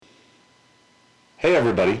Hey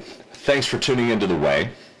everybody, thanks for tuning into The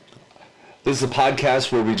Way. This is a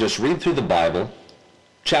podcast where we just read through the Bible,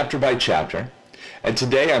 chapter by chapter. And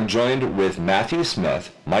today I'm joined with Matthew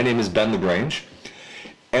Smith. My name is Ben LaGrange.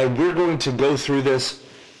 And we're going to go through this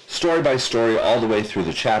story by story all the way through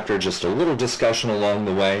the chapter, just a little discussion along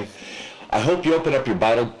the way. I hope you open up your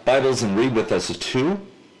Bibles and read with us too.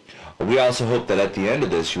 We also hope that at the end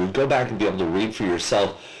of this you would go back and be able to read for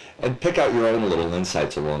yourself and pick out your own little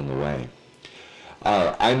insights along the way.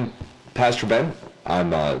 I'm Pastor Ben.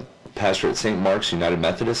 I'm a pastor at St. Mark's United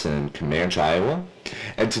Methodist in Comanche, Iowa.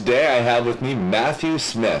 And today I have with me Matthew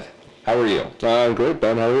Smith. How are you? I'm great,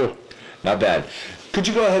 Ben. How are you? Not bad. Could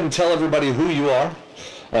you go ahead and tell everybody who you are?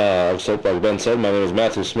 Like Ben said, my name is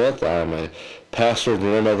Matthew Smith. I'm a pastor of the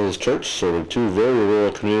United Methodist Church, serving two very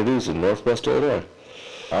rural communities in northwest Illinois.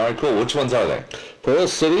 All right, cool. Which ones are they? Pearl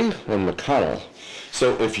City and McConnell.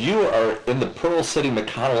 So if you are in the Pearl City,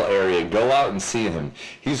 McConnell area, go out and see him.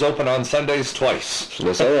 He's open on Sundays twice.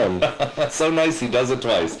 Yes, I am. So nice he does it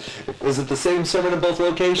twice. Is it the same sermon in both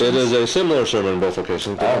locations? It is a similar sermon in both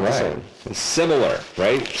locations. All right. Similar,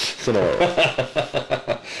 right? Similar.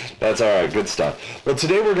 That's all right. Good stuff. Well,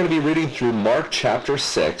 today we're going to be reading through Mark chapter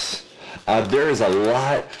 6. There is a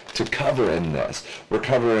lot to cover in this. We're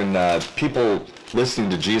covering people listening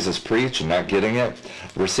to Jesus preach and not getting it.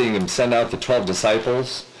 We're seeing him send out the 12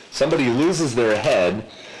 disciples. Somebody loses their head.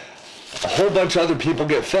 A whole bunch of other people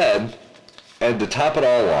get fed. And to top it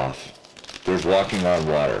all off, there's walking on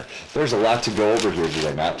water. There's a lot to go over here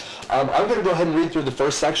today, Matt. I'm going to go ahead and read through the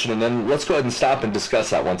first section, and then let's go ahead and stop and discuss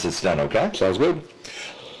that once it's done, okay? Sounds good.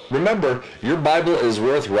 Remember, your Bible is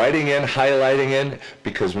worth writing in, highlighting in,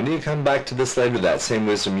 because when you come back to this later, that same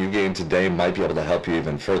wisdom you gained today might be able to help you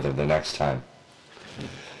even further the next time.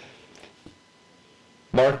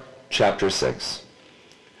 Mark chapter 6.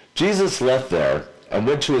 Jesus left there and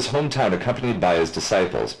went to his hometown accompanied by his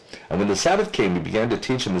disciples. And when the Sabbath came, he began to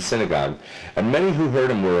teach in the synagogue, and many who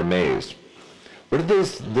heard him were amazed. Where did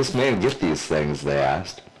this man get these things, they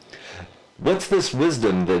asked. What's this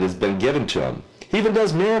wisdom that has been given to him? He even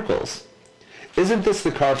does miracles. Isn't this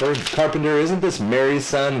the carpenter? Isn't this Mary's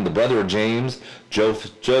son and the brother of James,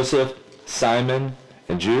 Joseph, Simon,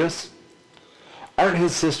 and Judas? Aren't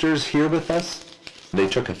his sisters here with us? They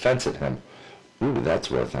took offense at him. Ooh, that's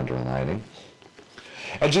worth underlining.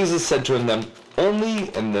 And Jesus said to them,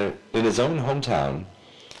 only in his own hometown,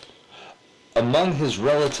 among his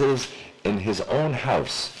relatives in his own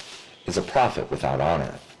house, is a prophet without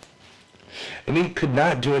honor. And he could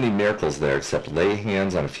not do any miracles there except lay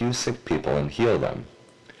hands on a few sick people and heal them.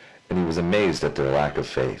 And he was amazed at their lack of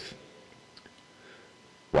faith.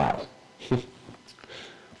 Wow.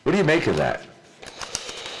 What do you make of that?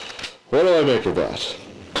 What do I make of that?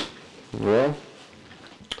 Well,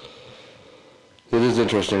 it is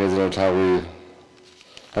interesting, isn't it, how we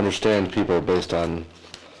understand people based on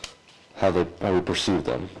how we perceive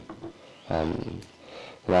them. And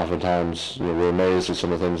oftentimes, we're amazed at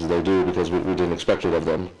some of the things that they do because we didn't expect it of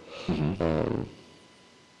them. Mm-hmm.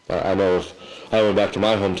 I know if I went back to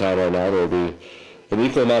my hometown right now, there would be an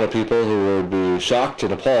equal amount of people who would be shocked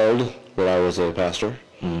and appalled that I was a pastor,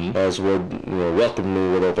 mm-hmm. as would welcome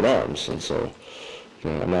me with open arms. And so,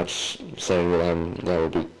 I'm not saying that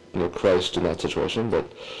would be Christ in that situation, but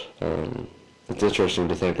it's interesting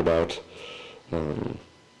to think about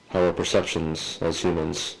how our perceptions as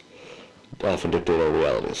humans often dictate our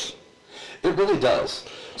realities. It really does.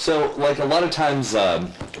 So, like, a lot of times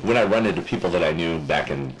when I run into people that I knew back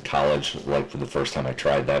in college, like for the first time I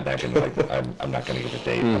tried that back in, like, I'm not going to give a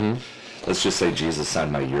date, mm-hmm. but let's just say Jesus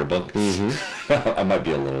signed my yearbook. Mm-hmm. I might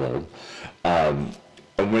be a little old. And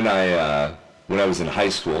when I was in high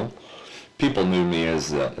school, people knew me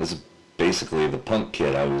as basically the punk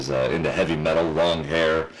kid. I was into heavy metal, long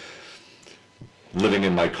hair, living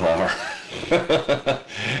in my car.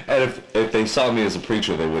 And if they saw me as a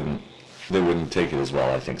preacher, they wouldn't take it as well,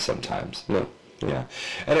 I think, sometimes. No. Yeah.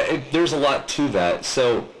 And there's a lot to that.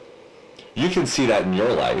 So you can see that in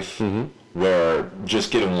your life, mm-hmm. where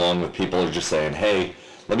just getting along with people are just saying, hey,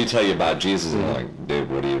 let me tell you about Jesus. Mm-hmm. And I'm like, dude,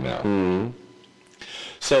 what do you know? Mm-hmm.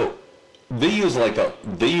 So they use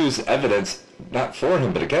evidence not for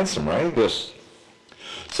him, but against him, right? Yes.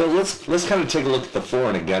 So let's kind of take a look at the for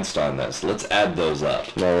and against on this. Let's add those up.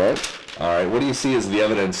 All right. All right. What do you see as the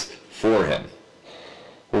evidence for him?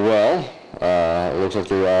 Well, it looks like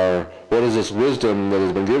they are, what is this wisdom that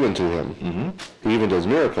has been given to him? Mm-hmm. He even does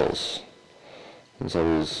miracles. And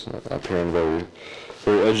so he's appearing very,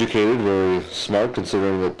 very educated, very smart,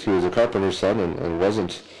 considering that he was a carpenter's son and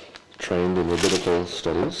wasn't trained in rabbinical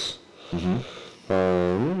studies.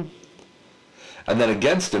 Mm-hmm. And then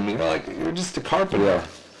against him, you're just a carpenter. Yeah,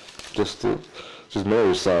 just the which is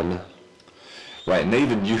Mary's son. Right, and they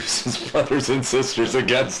even use his brothers and sisters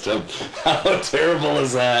against him. How terrible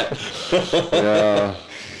is that? Yeah.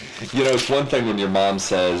 You know, it's one thing when your mom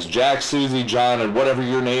says, Jack, Susie, John, and whatever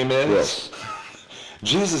your name is. Yes.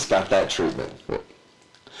 Jesus got that treatment.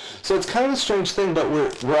 So it's kind of a strange thing, but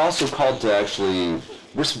we're also called to actually,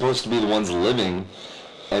 we're supposed to be the ones living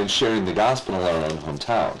and sharing the gospel in our own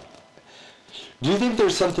hometown. Do you think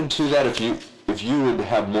there's something to that if you would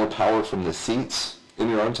have more power from the seats in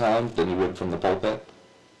your own town than you would from the pulpit?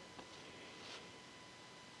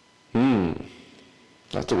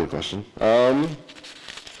 That's a good question. I'm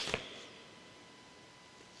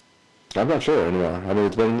not sure anymore. I mean,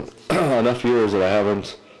 it's been enough years that I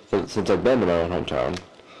haven't, since I've been to my own hometown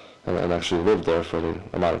and actually lived there for the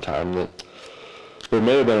amount of time, that there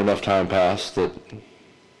may have been enough time passed that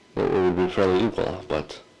it would be fairly equal.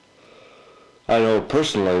 But I know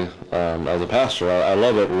personally, as a pastor, I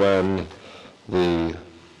love it when the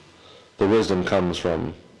wisdom comes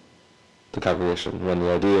from the congregation, when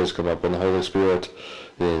the ideas come up, when the Holy Spirit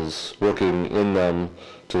is working in them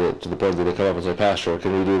to the point that they come up and say, Pastor,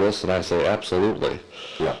 can we do this? And I say, absolutely.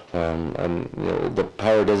 Yeah. And the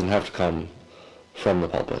power doesn't have to come from the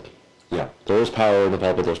pulpit. Yeah. There is power in the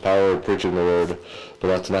pulpit, there's power in preaching the word, but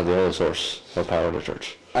that's not the only source of power in the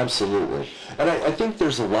church. Absolutely. And I think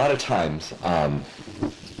there's a lot of times,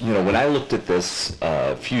 when I looked at this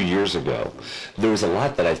a few years ago, there was a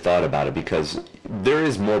lot that I thought about it because there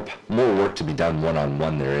is more work to be done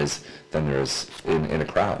one-on-one than there is in a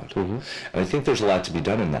crowd. Mm-hmm. And I think there's a lot to be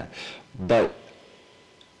done in that. But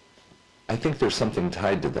I think there's something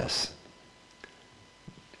tied to this.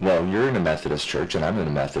 Well, you're in a Methodist church, and I'm in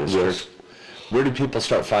a Methodist church. Where do people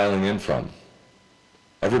start filing in from?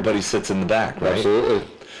 Everybody sits in the back, right? Absolutely.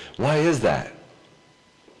 Why is that?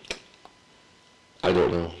 I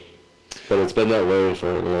don't know. But it's been that way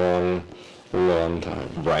for a long time.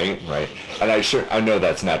 Right. And I know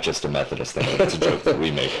that's not just a Methodist thing. That's a joke that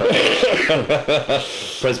we make. Right?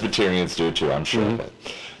 Presbyterians do too, I'm sure of it.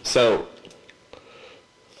 So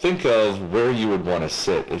think of where you would want to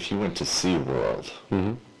sit if you went to SeaWorld.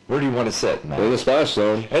 Mm-hmm. Where do you want to sit, Matt? In the splash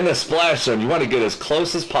zone. In the splash zone. You want to get as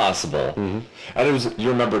close as possible. Mm-hmm. And you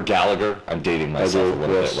remember Gallagher? I'm dating myself a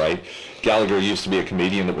little bit, right? Gallagher used to be a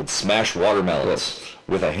comedian that would smash watermelons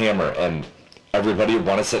with a hammer, and everybody would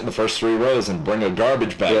want to sit in the first 3 rows and bring a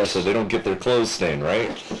garbage bag so they don't get their clothes stained,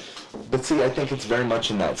 right? But see, I think it's very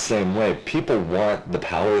much in that same way. People want the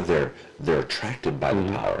power. They're attracted by the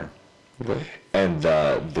power. Okay. And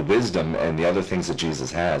the wisdom and the other things that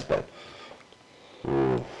Jesus has, but they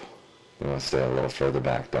want to stay a little further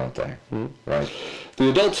back, don't they? Mm-hmm. Right? The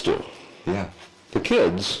adults do. Yeah. The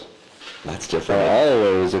kids That's different. are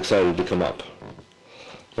always excited to come up.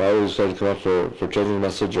 They're always excited to come up for children's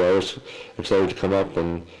message. They're always excited to come up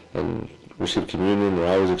and receive communion.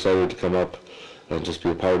 They're always excited to come up and just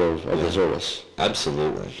be a part of the service.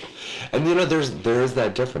 Absolutely. And there is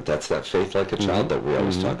that difference. That's that faith like a child that we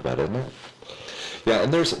always talk about, isn't it? Yeah,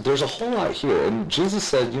 and there's a whole lot here. And Jesus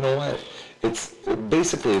said, you know what? It's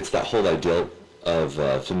that whole idea of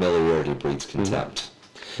familiarity breeds contempt.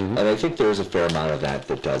 Mm-hmm. And I think there is a fair amount of that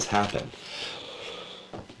does happen.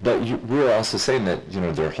 But we're also saying that,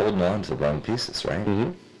 they're holding on to the wrong pieces, right?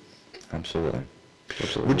 Mm-hmm. Absolutely.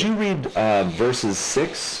 Would you read verses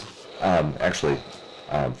 6,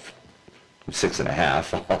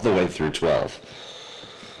 6.5, all the way through 12?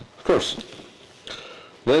 Of course.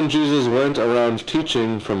 Then Jesus went around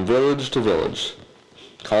teaching from village to village,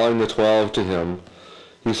 calling the 12 to him.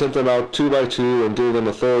 He sent them out 2 by 2 and gave them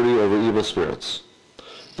authority over evil spirits.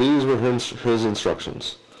 These were his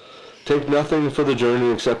instructions. Take nothing for the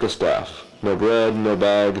journey except a staff, no bread, no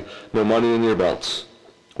bag, no money in your belts.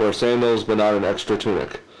 Wear sandals, but not an extra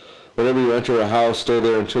tunic. Whenever you enter a house, stay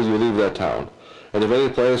there until you leave that town. And if any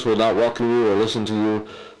place will not welcome you or listen to you,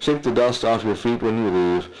 shake the dust off your feet when you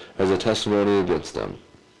leave, as a testimony against them.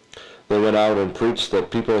 They went out and preached that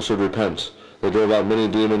people should repent. They drove out many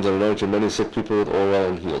demons and anointed many sick people with oil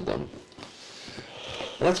and healed them.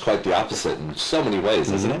 Well, that's quite the opposite in so many ways,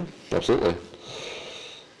 isn't it? Absolutely.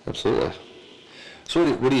 Absolutely. So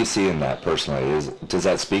what do you see in that personally? Does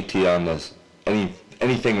that speak to you on this?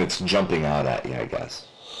 Anything that's jumping out at you, I guess?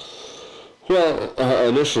 Well,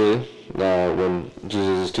 initially, when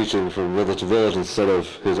Jesus is teaching from village to village instead of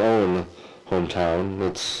his own hometown,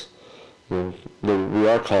 it's we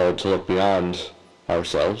are called to look beyond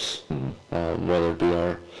ourselves, whether it be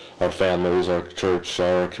our families, our church,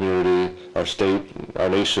 our community, our state, our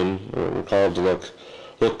nation. We're called to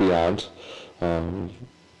look beyond,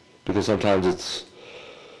 because sometimes it's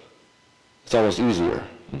almost easier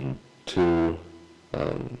to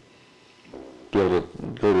be able to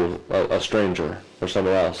go to a stranger or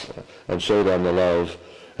somebody else and show them the love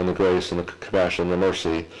and the grace and the compassion and the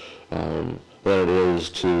mercy than it is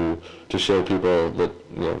to show people that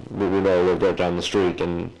we know live right down the street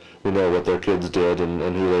and we know what their kids did and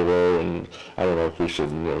who they were, and I don't know if we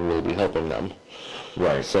should really be helping them.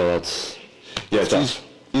 Right. So that's it's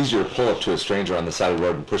easier to pull up to a stranger on the side of the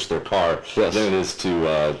road and push their car than it is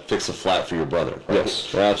to fix a flat for your brother. Right?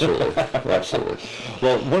 Yes, absolutely, absolutely.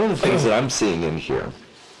 Well, one of the things that I'm seeing in here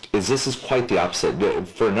is this is quite the opposite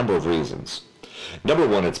for a number of reasons. Number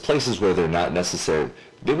one, it's places where they're not necessary.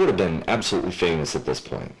 They would have been absolutely famous at this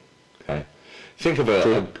point. Okay, think of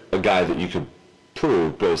a guy that you could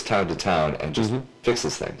prove goes town to town and just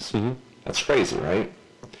fixes things. Mm-hmm. That's crazy, right?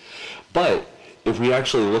 But if we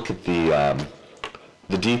actually look at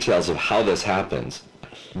the details of how this happens,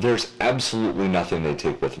 there's absolutely nothing they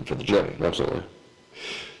take with them for the journey. Yeah, absolutely.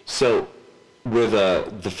 So with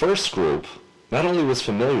the first group, not only was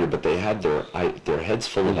familiar, but they had their heads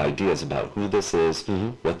full of ideas about who this is,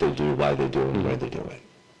 what they do, why they do it, and where they do it.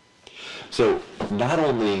 So not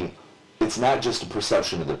only, it's not just a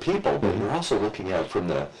perception of the people, but you're also looking at it from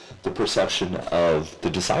the perception of the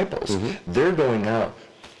disciples. They're going out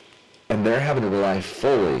and they're having to rely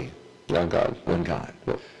fully on God.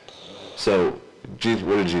 Yep. So what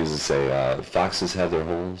did Jesus say? Foxes have their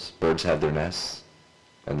holes, birds have their nests,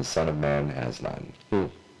 and the Son of Man has none.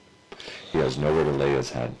 He has nowhere to lay his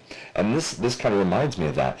head. And this kind of reminds me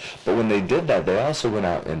of that. But when they did that, they also went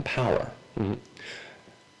out in power.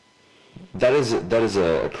 That is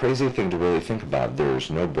a crazy thing to really think about. There's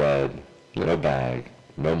no bread, no bag,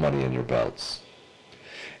 no money in your belts.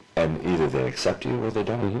 And either they accept you or they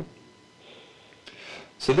don't.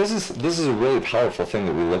 So this is a really powerful thing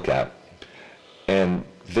that we look at. And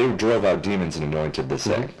they drove out demons and anointed the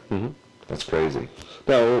sick. That's crazy.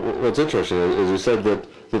 Now, what's interesting is you said that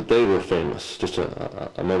they were famous just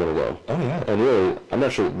a moment ago. Oh, yeah. And really, I'm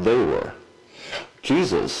not sure they were.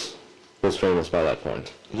 Jesus was famous by that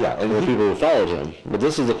point. Yeah. And the people who followed him. But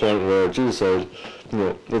this is the point where Jesus said,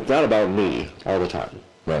 it's not about me all the time.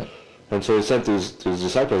 Right. And so he sent these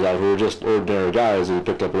disciples out who were just ordinary guys who he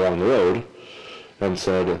picked up along the road and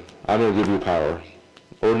said, I'm going to give you power.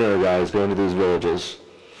 Ordinary guys, go into these villages,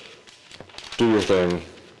 do your thing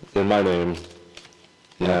in my name,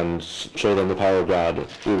 and show them the power of God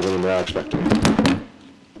even when they're not expecting it.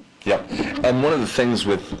 Yep. And one of the things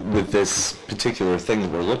with this particular thing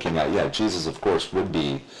that we're looking at, Jesus, of course, would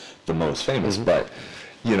be the most famous, but,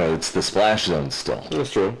 it's the splash zone still.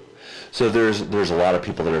 That's true. So there's a lot of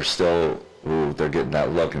people that are still, they're getting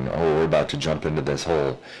that look, and, we're about to jump into this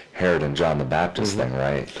whole Herod and John the Baptist thing,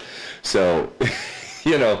 right? So,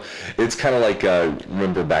 it's kind of like,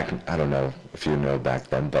 remember back, I don't know if you know back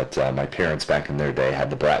then, but my parents back in their day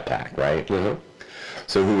had the Brat Pack, right?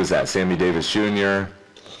 So who was that? Sammy Davis Jr.,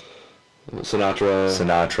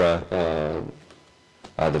 Sinatra,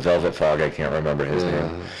 the Velvet Fog, I can't remember his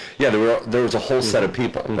name. Yeah, there was a whole set of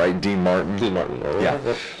people, right? Dean Martin. Yeah.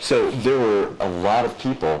 So there were a lot of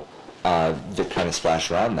people that kind of splash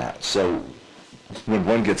around that. So when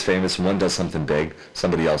one gets famous and one does something big,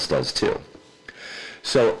 somebody else does too.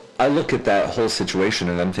 So I look at that whole situation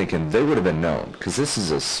and I'm thinking they would have been known because this is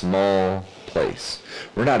a small place.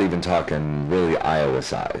 We're not even talking really Iowa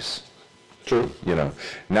size. True.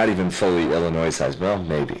 Not even fully Illinois size. Well,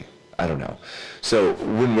 maybe. I don't know. So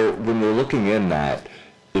when we're looking in that,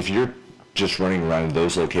 if you're just running around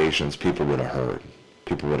those locations, people would have heard.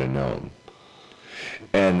 People would have known.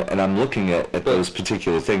 And I'm looking at those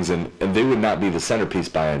particular things, and they would not be the centerpiece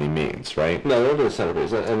by any means, right? No, they would be the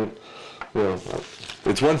centerpiece. And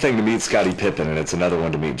it's one thing to meet Scottie Pippen, and it's another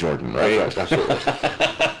one to meet Jordan, right? That's right, absolutely.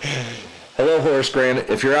 Hello, Horace Grant.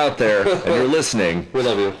 If you're out there and you're listening, we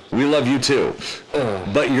love you. We love you too.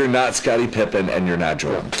 But you're not Scottie Pippen and you're not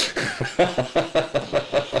Jordan.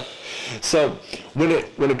 So when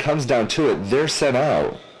it comes down to it, they're sent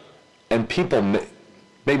out, and people,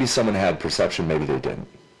 maybe someone had perception, maybe they didn't.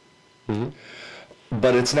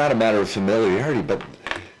 But it's not a matter of familiarity. But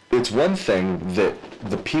it's one thing that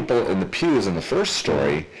the people in the pews in the first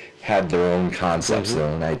story had their own concepts, their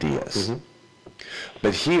own ideas.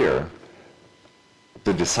 But here,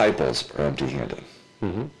 the disciples are empty-handed.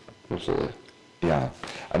 Absolutely. Yeah,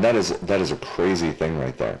 and that is a crazy thing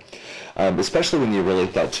right there. Especially when you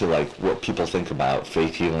relate that to like what people think about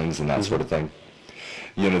faith healings and that sort of thing.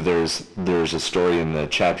 There's a story in the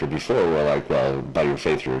chapter before where like, well, by your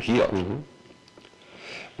faith you're healed.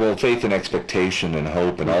 Well, faith and expectation and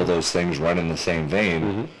hope and all those things run in the same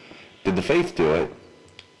vein. Did the faith do it,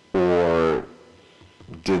 or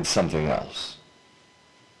did something else?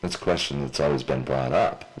 That's a question that's always been brought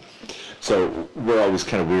up. So we're always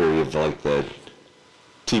kind of weary of like the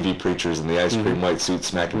TV preachers in the ice cream white suits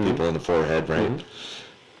smacking people in the forehead, right?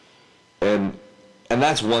 And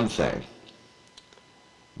that's one thing.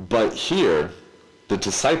 But here, the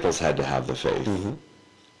disciples had to have the faith,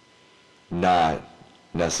 not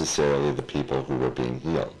necessarily the people who were being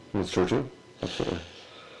healed. That's true too. Absolutely.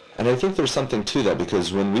 And I think there's something to that,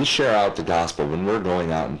 because when we share out the gospel, when we're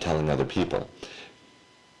going out and telling other people,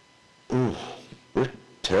 we're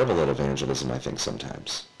terrible at evangelism, I think,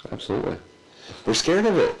 sometimes. Absolutely. We're scared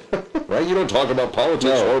of it, right? You don't talk about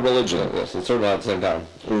politics or religion. Yes, it's certainly not at the same time.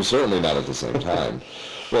 We're certainly not at the same time.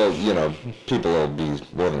 Well, you know, people will be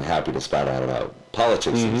more than happy to spout out about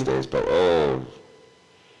politics these days, but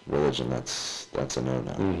religion, that's a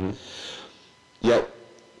no-no. Yet,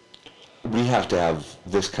 we have to have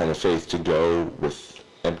this kind of faith to go with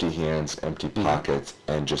empty hands, empty pockets,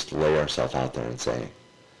 and just lay ourselves out there and say,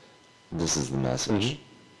 this is the message.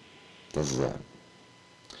 This is it.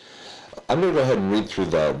 I'm going to go ahead and read through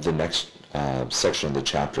the next section of the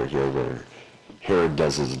chapter here where Herod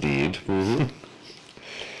does his deed.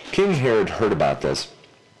 King Herod heard about this,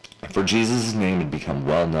 for Jesus' name had become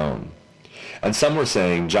well known. And some were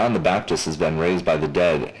saying, John the Baptist has been raised by the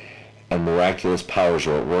dead, and miraculous powers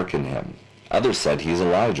are at work in him. Others said he is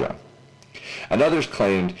Elijah. And others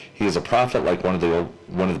claimed he is a prophet like one of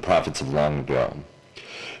the prophets of long ago.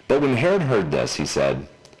 But when Herod heard this, he said,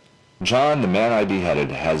 John, the man I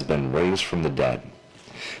beheaded, has been raised from the dead.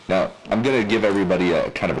 Now, I'm going to give everybody a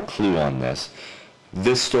kind of a clue on this.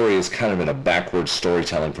 This story is kind of in a backward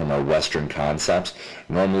storytelling from our Western concepts.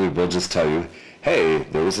 Normally, we'll just tell you, hey,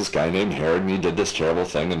 there was this guy named Herod, and he did this terrible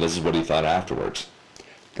thing, and this is what he thought afterwards.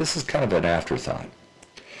 This is kind of an afterthought.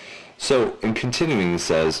 So, in continuing, he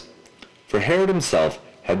says, for Herod himself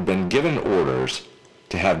had been given orders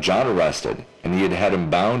to have John arrested, and he had had him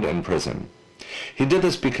bound in prison. He did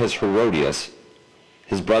this because Herodias,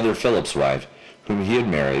 his brother Philip's wife, whom he had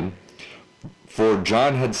married, for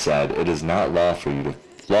John had said, it is not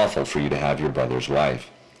lawful for you to have your brother's wife.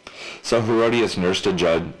 So Herodias nursed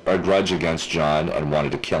a grudge against John and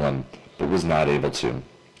wanted to kill him, but was not able to.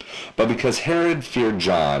 But because Herod feared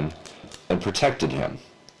John and protected him,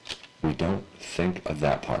 we don't think of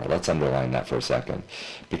that part. Let's underline that for a second.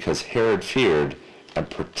 Because Herod feared and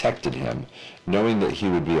protected him, knowing that he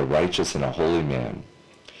would be a righteous and a holy man.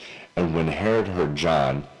 And when Herod heard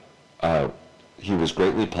John, he was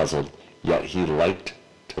greatly puzzled, yet he liked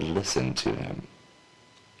to listen to him.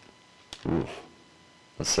 Oof.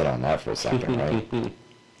 Let's sit on that for a second, right?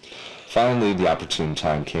 Finally, the opportune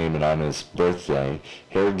time came, and on his birthday,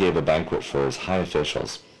 Herod gave a banquet for his high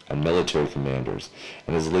officials and military commanders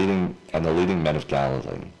and the leading men of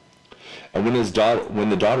Galilee. And when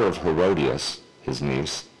the daughter of Herodias, his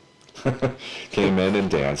niece, came in and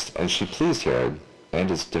danced, and she pleased Herod and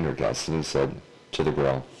his dinner guests, and he said to the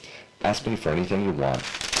girl, ask me for anything you want,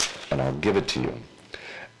 and I'll give it to you.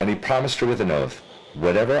 And he promised her with an oath,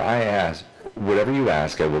 whatever you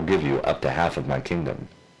ask, I will give you up to half of my kingdom.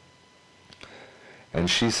 And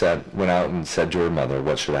she went out and said to her mother,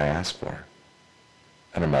 what should I ask for?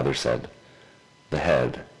 And her mother said, the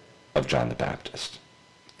head of John the Baptist.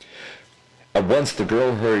 At once the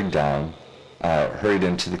girl hurried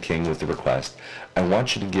into the king with the request, I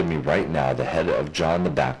want you to give me right now the head of John the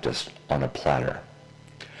Baptist on a platter.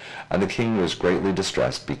 And the king was greatly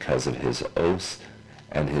distressed because of his oaths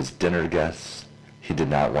and his dinner guests. He did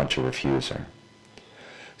not want to refuse her.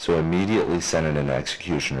 So immediately sent in an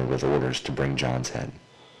executioner with orders to bring John's head.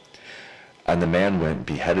 And the man went,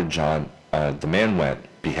 beheaded John in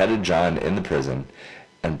the prison,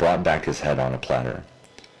 and brought back his head on a platter.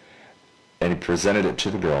 And he presented it to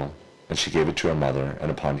the girl, and she gave it to her mother, and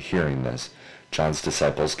upon hearing this, John's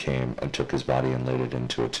disciples came and took his body and laid it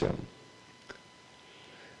into a tomb.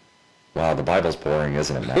 Wow, the Bible's boring,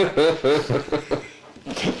 isn't it, Matt?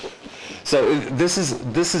 So this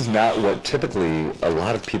is not what typically a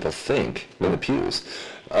lot of people think in the pews.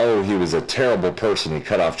 Oh, he was a terrible person, he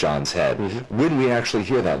cut off John's head. When we actually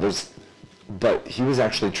hear that, but he was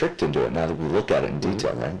actually tricked into it now that we look at it in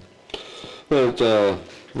detail, right? Well,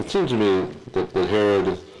 it seems to me that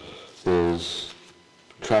Herod is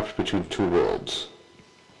trapped between two worlds.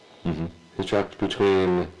 He's trapped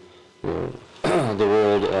between the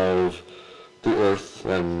world of the earth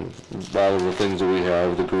and all of the things that we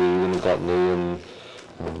have, the greed and the gluttony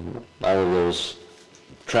and all of those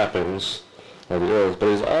trappings of the earth.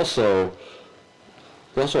 But he also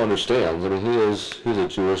understands. I mean, he's a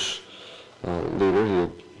Jewish leader.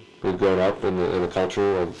 He had grown up in the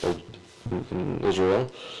culture of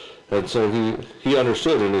Israel, and so he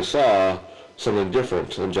understood and he saw something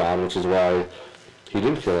different in John, which is why he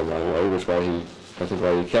didn't kill him right away, which is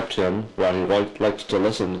why he kept him, why he liked to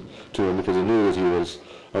listen to him, because he knew that he was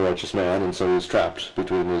a righteous man, and so he's trapped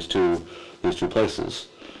between these two places.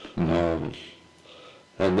 And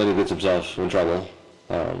then he gets himself in trouble,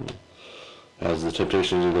 as the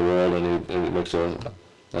temptations of the world, and he makes a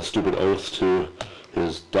stupid oath to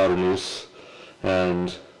his daughter-niece,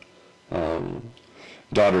 and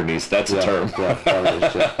daughter-niece, that's a term. Yeah,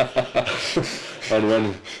 daughter-niece, yeah.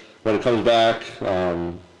 And when it comes back,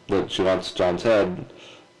 that she wants John's head,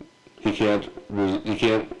 he can't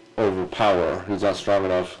overpower. He's not strong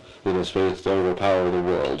enough in his faith to overpower the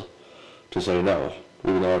world to say no,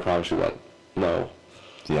 even though I promise you that. No.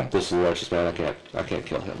 Yeah. This is the righteous man. I can't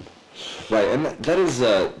kill him. Right, and that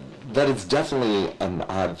is definitely an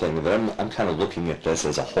odd thing. That I'm kind of looking at this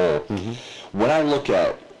as a whole. When I look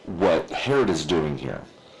at what Herod is doing here,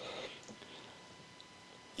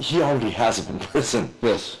 he already has him in prison.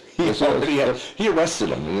 Yes. He arrested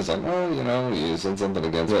him. He's like, oh, you said something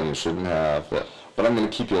against me you shouldn't have. But I'm going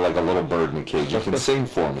to keep you like a little bird in a cage. You can sing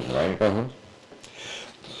for me, right?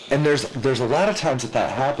 And there's a lot of times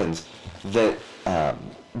that happens that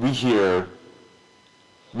we hear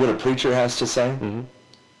what a preacher has to say,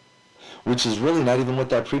 which is really not even what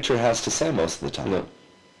that preacher has to say most of the time. No.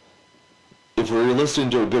 If we're listening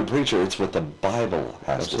to a good preacher, it's what the Bible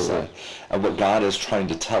has to say, and what God is trying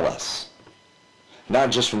to tell us.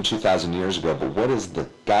 Not just from 2,000 years ago, but what is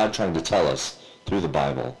God trying to tell us through the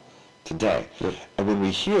Bible today? Yep. And when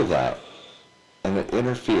we hear that, and it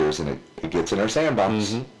interferes, and it gets in our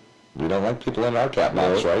sandbox, we don't like people in our cat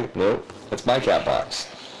box, right? Nope. That's my cat box.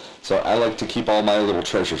 So I like to keep all my little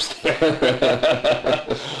treasures there.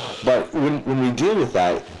 But when we deal with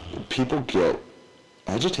that, people get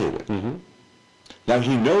agitated. Now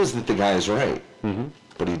he knows that the guy is right,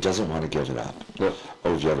 but he doesn't want to give it up. Yep.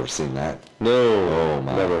 Oh, have you ever seen that? No. Oh,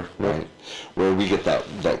 my. Never. Right? Where we get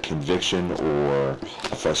that conviction or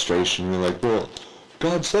a frustration. You're like, well,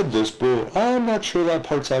 God said this, but I'm not sure that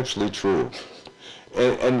part's actually true.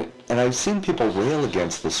 And I've seen people rail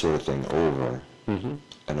against this sort of thing over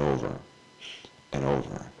and over and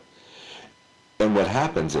over. And what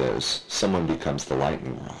happens is someone becomes the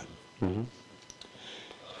lightning rod.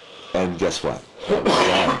 And guess what?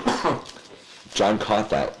 John caught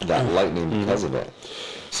that lightning because of it.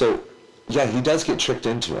 So, yeah, he does get tricked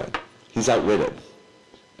into it. He's outwitted.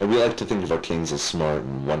 And we like to think of our kings as smart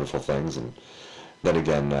and wonderful things, and then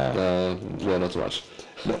again... not so much.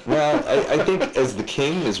 Well, I think as the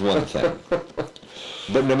king is one thing.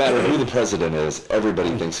 But no matter who the president is,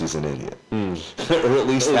 everybody thinks he's an idiot. Or at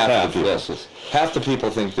least half the people. Yes. Half the people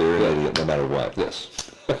think they're an idiot no matter what. Yes.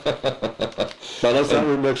 But let's not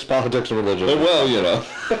mix politics and religion. Well, you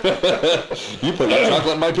put my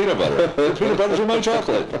chocolate in my peanut butter. The peanut butter's in my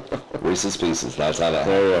chocolate. Reese's Pieces, that's how that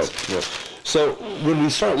happens. Yep. So when we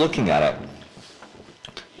start looking at it,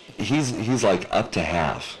 he's like up to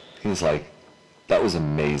half. He's like, that was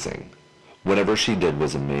amazing. Whatever she did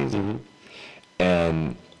was amazing.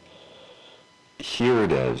 And here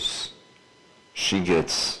it is. She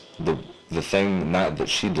gets the thing, not that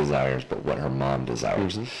she desires, but what her mom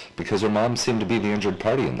desires. Because her mom seemed to be the injured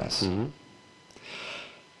party in this. And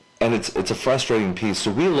it's a frustrating piece.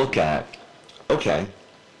 So we look at, okay,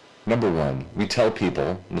 number one, we tell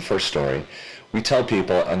people, in the first story, we tell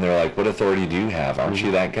people, and they're like, what authority do you have? Aren't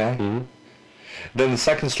you that guy? Then the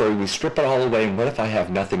second story, we strip it all away, and what if I have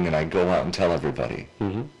nothing and I go out and tell everybody?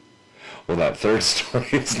 Well, that third story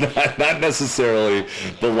is not necessarily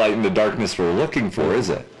the light in the darkness we're looking for, is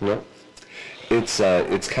it? Yep.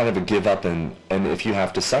 It's kind of a give up, and if you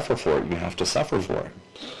have to suffer for it, you have to suffer for it.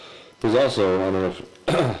 There's also, I don't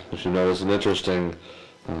know if you notice, an interesting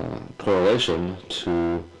correlation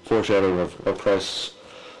to foreshadowing of Christ's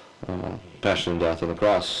passion and death on the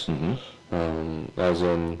cross. As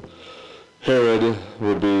in, Herod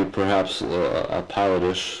would be perhaps a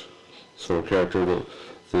Pilate-ish sort of character that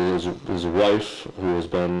his wife, who has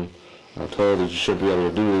been told that you shouldn't be able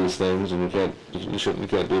to do these things, and you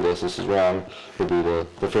can't do this is wrong, would be the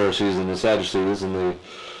Pharisees and the Sadducees and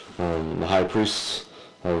the high priests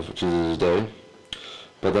of Jesus' day.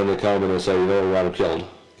 But then they come and they say, we want him killed.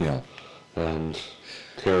 Yeah. And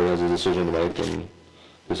Herod has a decision to make, and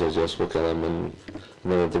he says, yes, we'll kill him. And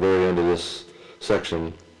then at the very end of this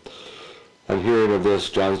section, on hearing of this,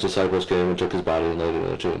 John's disciples came and took his body and laid it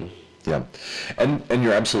in a tomb. Yeah, and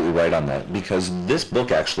you're absolutely right on that, because this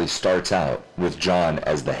book actually starts out with John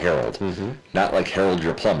as the herald, not like Harold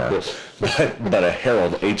your plumber, Yes. but a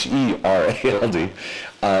herald, Herald,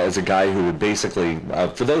 as a guy who would basically,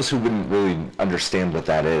 for those who wouldn't really understand what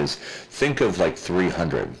that is, think of like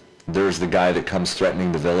 300. There's the guy that comes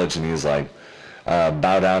threatening the village, and he's like,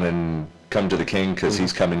 bow down and come to the king because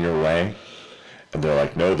he's coming your way. And they're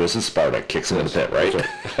like, no, this is Sparta. Kicks him in the pit, right?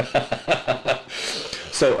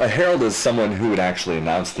 So a herald is someone who would actually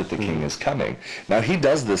announce that the king is coming. Now, he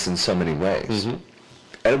does this in so many ways. And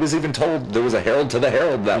it was even told there was a herald to the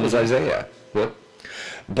herald. That was Isaiah. Yep.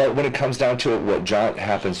 But when it comes down to it, what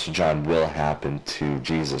happens to John will happen to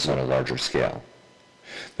Jesus on a larger scale.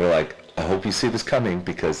 They're like, I hope you see this coming,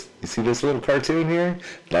 because you see this little cartoon here?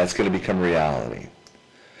 That's going to become reality.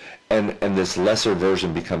 And this lesser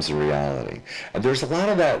version becomes a reality. And there's a lot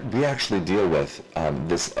of that we actually deal with,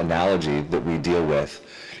 this analogy that we deal with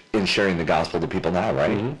in sharing the gospel to people now,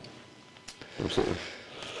 right? Absolutely.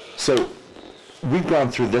 So we've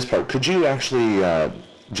gone through this part. Could you actually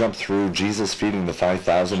jump through Jesus feeding the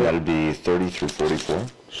 5,000? Sure. That'd be 30 through 44.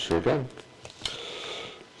 Sure can.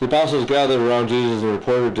 The apostles gathered around Jesus and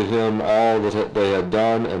reported to him all that they had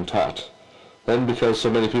done and taught. Then, because so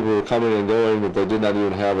many people were coming and going that they did not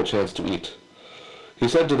even have a chance to eat, he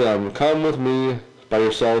said to them, "Come with me by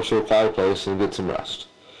yourselves to a quiet place and get some rest."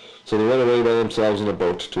 So they went away by themselves in a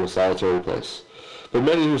boat to a solitary place. But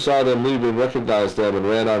many who saw them leaving recognized them and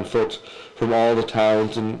ran on foot from all the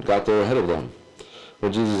towns and got there ahead of them.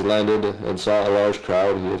 When Jesus landed and saw a large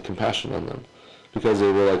crowd, he had compassion on them, because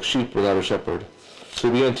they were like sheep without a shepherd. So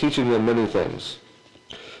he began teaching them many things.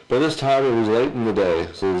 By this time it was late in the day,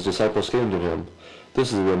 so his disciples came to him.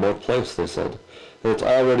 "This is a remote place," they said, "and it's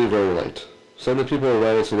already very late. Send the people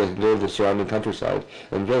away so they can go to the surrounding countryside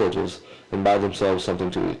and villages and buy themselves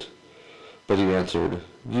something to eat." But he answered,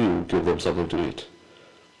 "You give them something to eat."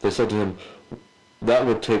 They said to him, "That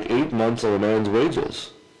would take 8 months of a man's wages.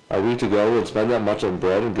 Are we to go and spend that much on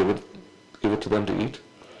bread and give it to them to eat?"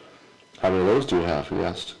 "How many of those do you have?" he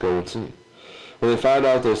asked. "Go and see." When they found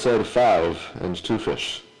out, they said, 5 and 2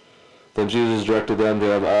 fish. Then Jesus directed them to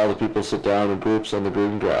have all the people sit down in groups on the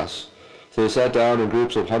green grass. So they sat down in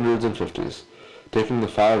groups of hundreds and fifties. Taking the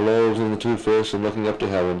 5 loaves and the 2 fish and looking up to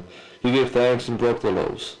heaven, he gave thanks and broke the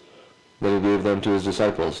loaves. Then he gave them to his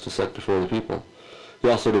disciples to set before the people. He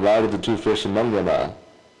also divided the 2 fish among them all.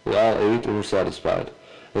 They all ate and were satisfied.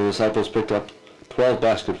 And the disciples picked up 12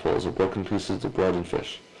 basketfuls of broken pieces of bread and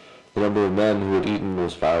fish. The number of men who had eaten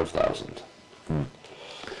was 5,000.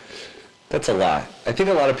 That's a lot. I think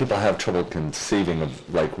a lot of people have trouble conceiving of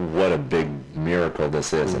like what a big miracle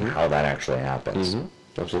this is and how that actually happens.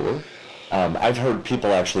 Absolutely. I've heard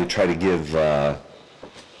people actually try to give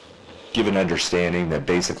an understanding that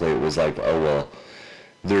basically it was like, oh well,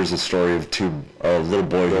 there's a story of a little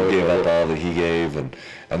boy who gave up all that he gave, and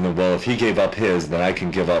then, well, if he gave up his, then I can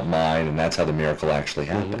give up mine, and that's how the miracle actually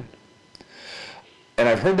happened. And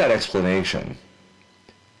I've heard that explanation.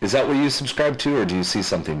 Is that what you subscribe to, or do you see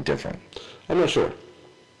something different? I'm not sure.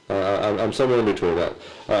 I'm somewhere in between that.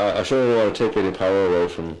 I certainly don't want to take any power away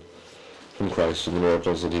from Christ and the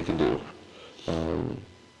miracles that he can do.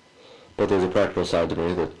 But there's a practical side to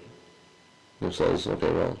me that says,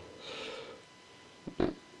 okay, well,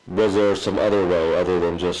 was there some other way other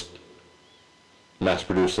than just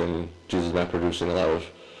Jesus mass-producing a lot of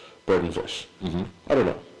bread and fish? I don't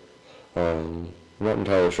know. I'm not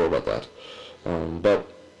entirely sure about that. But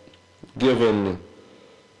given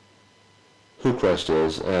who Christ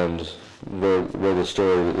is and where the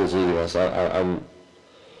story is leading us, I'm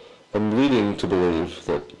leading to believe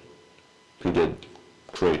that he did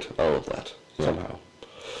create all of that somehow.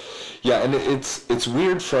 Yeah, and it's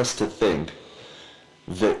weird for us to think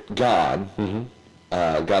that God,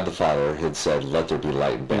 God the Father, had said, "Let there be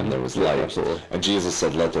light," and bam, there was light. Absolutely. And Jesus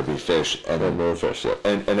said, "Let there be fish," and there were fish. Yeah.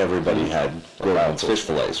 And everybody had fish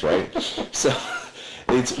fillets, right? So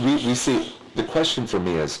we see. The question for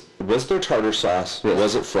me is, was there tartar sauce? Yes.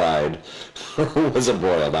 Was it fried? Was it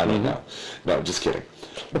boiled? I don't know. No, just kidding.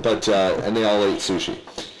 But and they all ate sushi.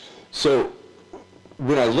 So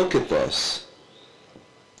when I look at this,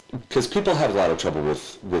 because people have a lot of trouble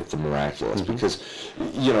with the miraculous, because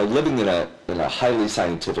living in a highly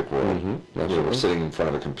scientific world, we're sitting in front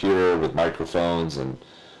of a computer with microphones and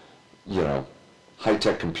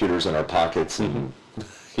high-tech computers in our pockets and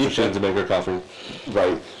machines to make our coffee.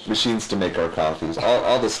 Right, machines to make our coffees,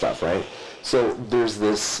 all this stuff, right? So there's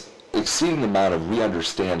this exceeding amount of we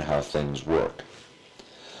understand how things work.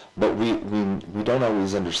 But we don't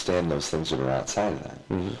always understand those things that are outside of that.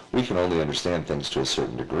 We can only understand things to a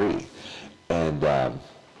certain degree. And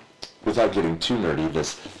without getting too nerdy,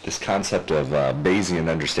 this concept of Bayesian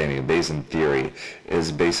understanding, of Bayesian theory,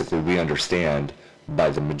 is basically we understand by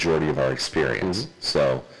the majority of our experience.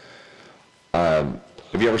 So,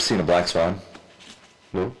 have you ever seen a black swan?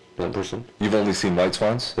 No, not in person. You've only seen white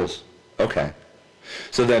swans? Yes. Okay.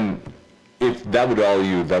 So then, if that would all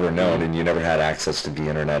you've ever known, and you never had access to the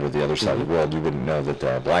internet or the other side of the world, you wouldn't know that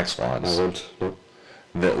there are black swans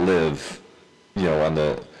that live, on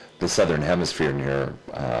the southern hemisphere near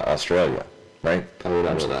Australia. right? I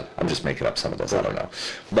remember that. I'm just making up some of this. I don't know,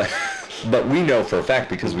 but we know for a fact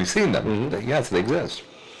because we've seen them. That, yes, they exist.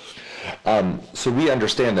 So we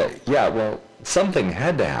understand that. Yeah, well, something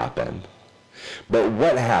had to happen, but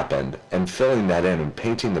what happened, and filling that in and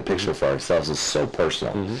painting the picture for ourselves is so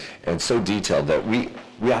personal and so detailed that we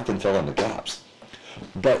often fill in the gaps.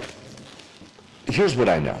 But here's what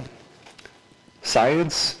I know: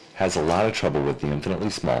 science has a lot of trouble with the infinitely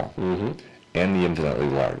small and the infinitely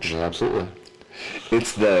large. Yeah, absolutely.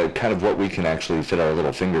 It's the kind of what we can actually fit our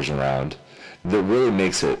little fingers around that really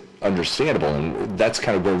makes it understandable, and that's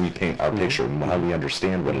kind of where we paint our picture and how we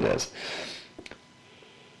understand what it is.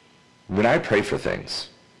 When I pray for things,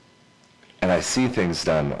 and I see things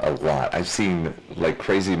done a lot, I've seen like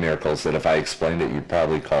crazy miracles that if I explained it, you'd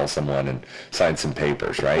probably call someone and sign some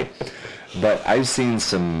papers, right? But I've seen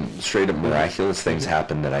some straight up miraculous things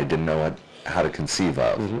happen that I didn't know how to conceive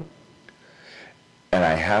of. And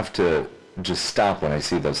I have to just stop when I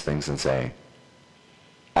see those things and say,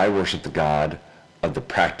 I worship the God of the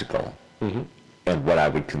practical and what I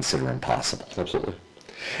would consider impossible. Absolutely.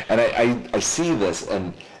 And I see this,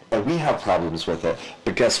 and we have problems with it,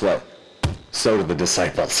 but guess what? So do the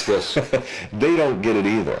disciples. Yes. They don't get it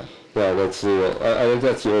either. Yeah, that's I think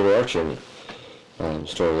that's the overarching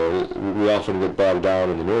story there. We often get bogged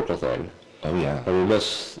down in the miracle thing. Oh, yeah. And we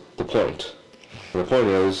miss the point. And the point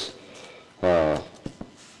is,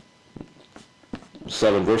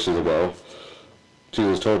 7 verses ago,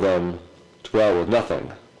 Jesus told them to go out with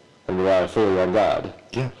nothing and rely fully on God.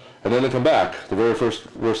 Yeah. And then they come back. The very first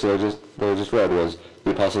verse that I just read was,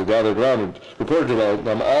 the apostles gathered around and reported to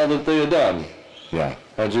them all that they had done. Yeah.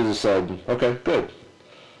 And Jesus said, okay, good.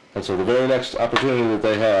 And so the very next opportunity that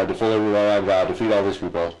they had to fully rely on God to feed all these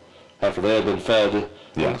people, after they had been fed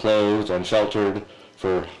and clothed and sheltered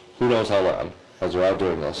for who knows how long, as they're out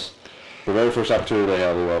doing this, the very first opportunity they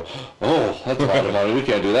have, they go, oh, that's a lot of money, we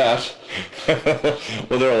can't do that.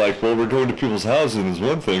 Well, they're like, well, we're going to people's houses is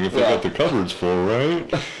one thing if they got the cupboards full, right?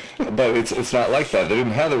 But it's not like that. They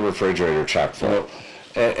didn't have the refrigerator chock full. Nope.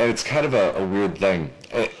 And it's kind of a weird thing.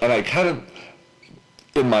 And I kind of,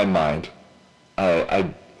 in my mind,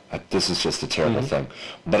 I this is just a terrible thing,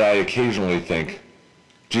 but I occasionally think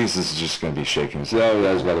Jesus is just going to be shaking his head. Yeah,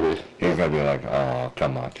 that's got to be. He's going to be like, oh,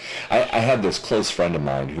 come on. I had this close friend of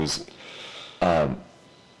mine who's had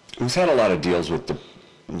a lot of deals with a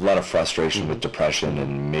lot of frustration with depression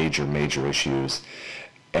and major issues.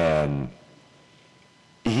 And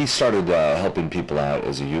he started helping people out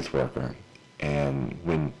as a youth worker. And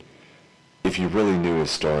if you really knew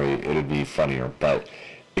his story, it would be funnier. But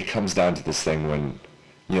it comes down to this thing when,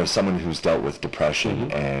 someone who's dealt with depression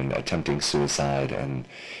and attempting suicide and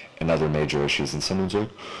other major issues, and someone's like,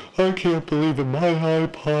 I can't believe it, my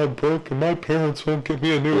iPod broke and my parents won't give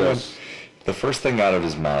me a new one. The first thing out of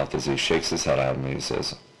his mouth is he shakes his head at me and he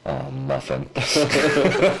says, oh, muffin.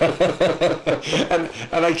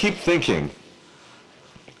 and I keep thinking,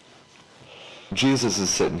 Jesus is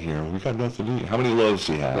sitting here, we got nothing to eat. How many loaves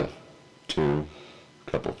do you have? 2,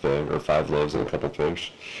 a couple fish, or 5 loaves and a couple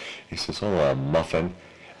fish. He says, oh, a muffin.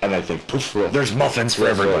 And I think, poof, there's muffins for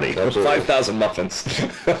everybody. There's 5,000 muffins.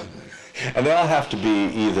 And they all have to be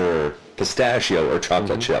either pistachio or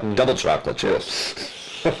chocolate chip, double chocolate chips.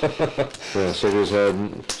 Shake his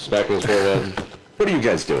head, smack his forehead. What are you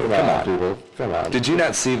guys doing? Come on. People. Come on. Did you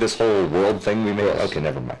not see this whole world thing we made? Yes. Okay,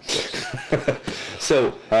 never mind.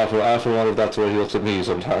 So, I often wonder if that's the way he looks at me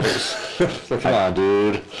sometimes. Like, come on,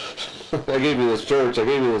 dude. I gave you this church. I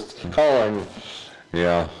gave you this calling.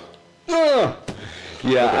 yeah.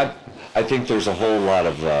 Yeah, I think there's a whole lot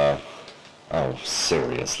of,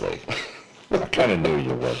 seriously. I kind of knew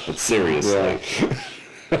you would, but seriously.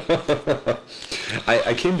 Yeah.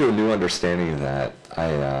 I came to a new understanding that I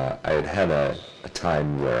had a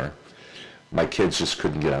time where my kids just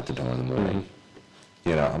couldn't get out the door in the morning.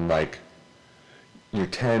 I'm like, you're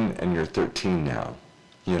 10 and you're 13 now.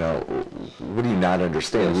 What do you not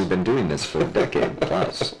understand? Yes. We've been doing this for a decade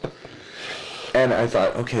plus. And I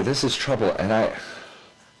thought, okay, this is trouble. And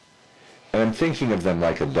I'm thinking of them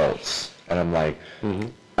like adults. And I'm like,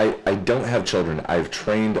 I don't have children. I've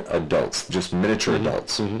trained adults, just miniature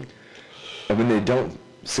adults. And when they don't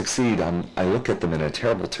succeed, I look at them in a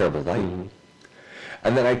terrible, terrible light.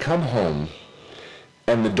 And then I come home,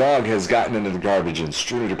 and the dog has gotten into the garbage and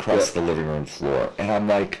strewn it across the living room floor. And I'm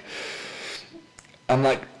like,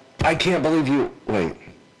 I can't believe you. Wait,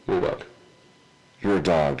 you're a dog. You're a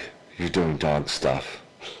dog. You're doing dog stuff.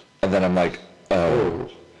 And then I'm like, oh,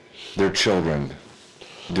 they're children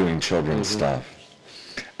doing children's stuff.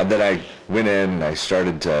 And then I went in and I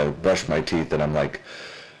started to brush my teeth, and I'm like,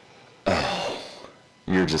 oh,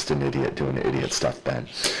 You're just an idiot doing idiot stuff, Ben.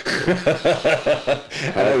 And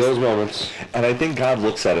at those moments. And I think God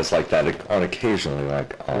looks at us like that on occasionally,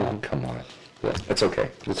 like, oh, come on. Yeah. It's okay.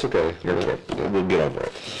 It's okay. You're a kid. We'll get over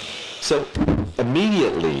it. So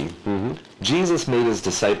immediately, Jesus made his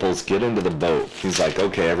disciples get into the boat. He's like,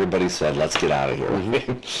 okay, everybody said, let's get out of here.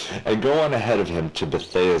 And go on ahead of him to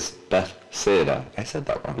Bethsaida. I said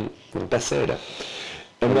that wrong. Bethsaida.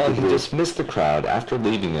 And while he dismissed the crowd, after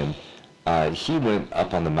leaving him, he went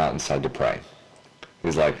up on the mountainside to pray.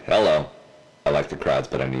 He's like, hello, I like the crowds,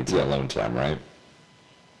 but I need some alone time, right?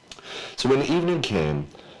 So when evening came,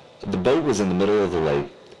 the boat was in the middle of the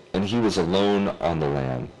lake, and he was alone on the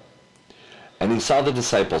land. And he saw the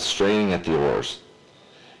disciples straining at the oars.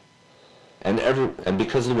 And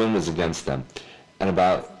because the wind was against them, and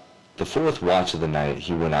about the fourth watch of the night,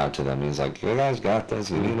 he went out to them. He's like, you guys got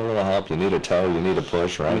this. You need a little help. You need a tow. You need a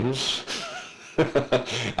push, right?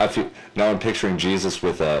 Now I'm picturing Jesus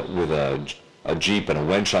with a Jeep and a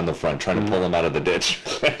winch on the front, trying to pull them out of the ditch.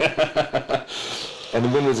 And the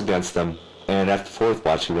wind was against them. And after the fourth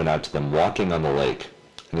watch, he went out to them, walking on the lake.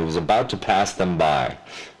 And he was about to pass them by.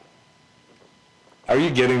 Are you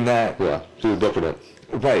getting that? Yeah, he was booking it.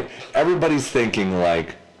 Right. Everybody's thinking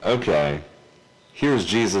like, okay, here's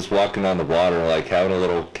Jesus walking on the water, like having a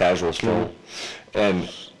little casual stroll. And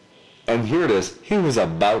here it is. He was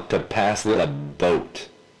about to pass the boat.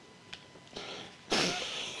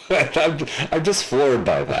 I'm just floored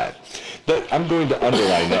by that. But I'm going to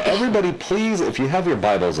underline that. Everybody, please, if you have your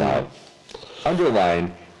Bibles out,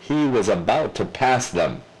 underline, he was about to pass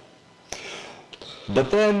them.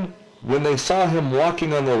 But then, when they saw him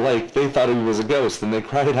walking on the lake, they thought he was a ghost, and they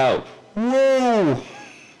cried out, whoa!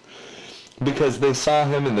 Because they saw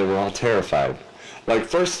him and they were all terrified. Like,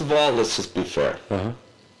 first of all, let's just be fair.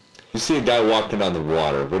 You see a guy walking on the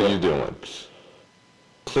water, what are you doing?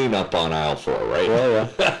 Clean up on aisle 4, right? Well,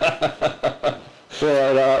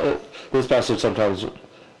 yeah. This passage sometimes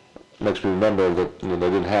makes me remember that they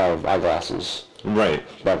didn't have eyeglasses Right.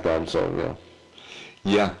 back then, so,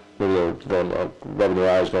 Yeah. maybe they were going, rubbing their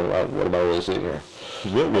eyes, going, what am I really seeing here?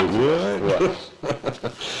 What?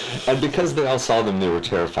 And because they all saw them, they were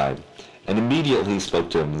terrified. And immediately he spoke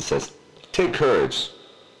to him and says, take courage.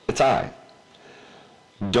 It's I.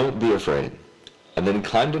 Don't be afraid. And then he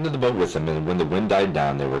climbed into the boat with them, and when the wind died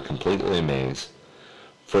down, they were completely amazed,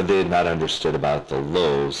 for they had not understood about the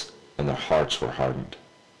loaves, and their hearts were hardened.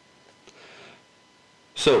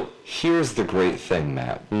 So here's the great thing,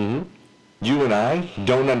 Matt. You and I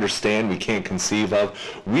don't understand, we can't conceive of,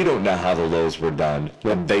 we don't know how the loaves were done,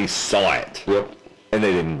 but they saw it. Yep. And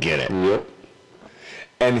they didn't get it. Yep.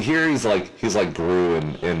 And here he's like Gru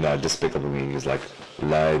in Despicable Me. He's like,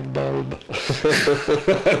 light bulb.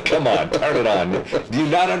 Come on, turn it on. Do you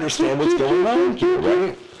not understand what's going on here,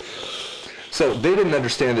 right? So they didn't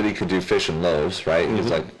understand that he could do fish and loaves, right?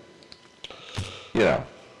 He's like,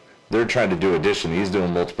 they're trying to do addition. He's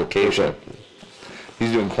doing multiplication.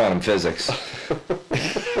 He's doing quantum physics.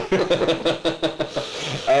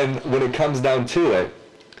 And when it comes down to it,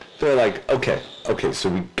 they're like, okay, so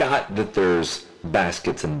we got that there's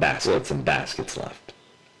baskets and baskets and baskets left.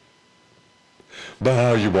 But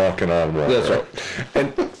how are you walking on water? That's right.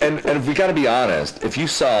 And if we got to be honest, if you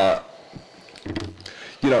saw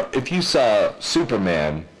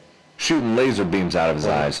Superman shooting laser beams out of his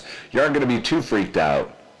eyes, you aren't going to be too freaked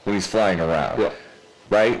out when he's flying around. Yeah.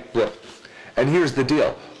 Right? Yeah. And here's the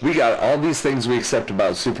deal. We got all these things we accept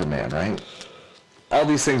about Superman, right? All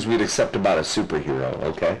these things we'd accept about a superhero,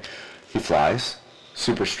 okay? He flies,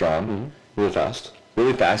 super strong, Really fast.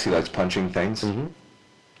 really fast. He likes punching things. And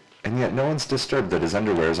yet no one's disturbed that his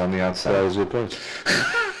underwear is on the outside. That was a good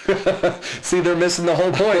point. See, they're missing the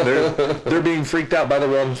whole point. They're being freaked out by the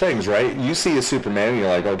wrong things, right? You see a Superman and you're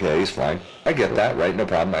like, okay, he's flying. I get that, right? No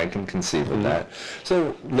problem. I can conceive of that.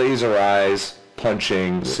 So laser eyes,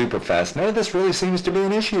 punching, super fast. None of this really seems to be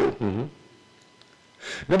an issue.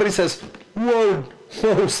 Nobody says, whoa,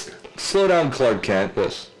 slow down, Clark Kent.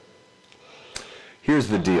 Yes. Here's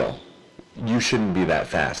the deal. You shouldn't be that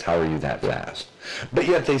fast. How are you that fast? But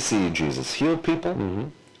yet they see Jesus heal people,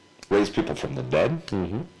 raise people from the dead,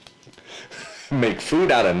 make food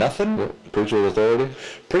out of nothing, Preach with authority.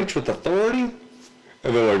 preach with authority.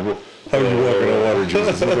 And they're like, well, how are you walking on water,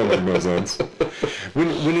 Jesus? That don't make no sense.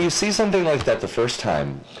 When you see something like that the first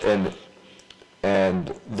time, and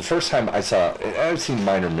the first time I've seen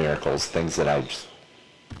minor miracles, things that I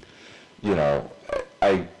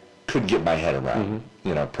could get my head around.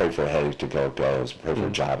 Pray for a headache to go, it goes. Pray for a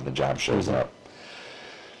job, and the job shows up.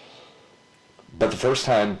 But the first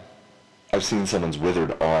time I've seen someone's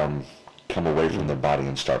withered arm come away from their body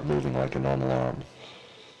and start moving like a normal arm.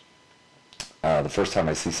 the first time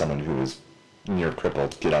I see someone who is near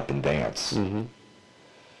crippled get up and dance,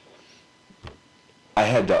 I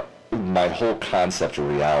had to, my whole concept of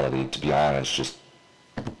reality, to be honest, just,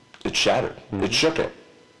 it shattered. It shook it.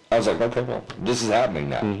 I was like, okay, well, this is happening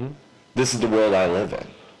now. This is the world I live in.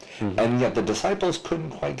 And yet the disciples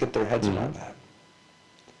couldn't quite get their heads around that.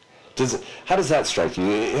 How does that strike you?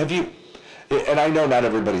 Have you, and I know not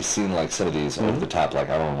everybody's seen like some of these over the top, like,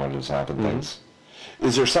 I don't want this to happen things.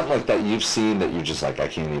 Is there something like that you've seen that you're just like, I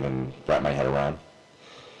can't even wrap my head around?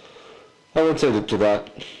 I would say that to that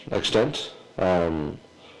extent. I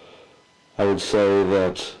would say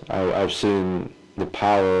that I've seen the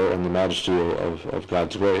power and the majesty of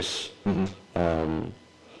God's grace. One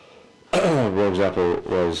example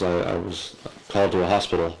was I was called to a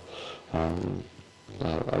hospital. A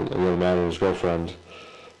young man and his girlfriend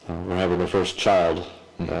were having their first child,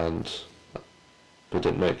 and it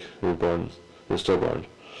didn't make. He was stillborn.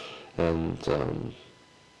 And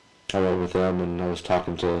I went with them, and I was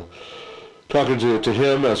talking to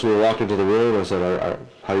him as we were walking to the room. I said,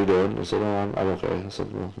 how you doing? I said, oh, I'm okay. I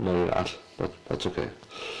said, well, no, you're not. That's okay.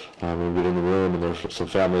 We get in the room, and there's some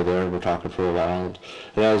family there, and we're talking for a while.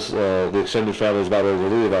 And as the extended family was about ready to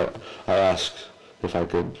leave, I asked if I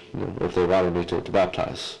could, if they wanted me to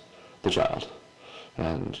baptize the child.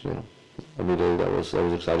 And, immediately that was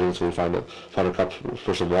exciting. So we found a cup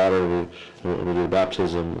for some water, and we did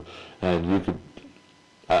baptism. And you could,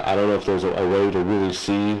 I don't know if there's a way to really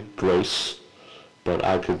see grace, but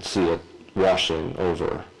I could see it washing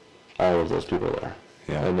over all of those people there.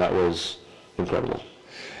 Yeah. And that was incredible.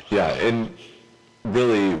 Yeah, and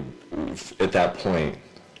really, at that point,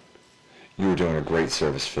 you were doing a great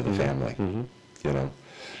service for the family,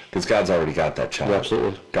 because God's already got that child. Yeah,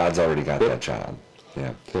 absolutely. God's already got that child.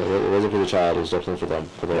 Yeah. It wasn't for the child, it was definitely for them,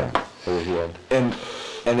 for their healing.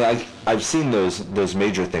 And I've seen those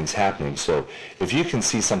major things happening. So if you can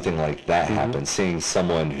see something like that happen, seeing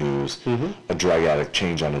someone who's a drug addict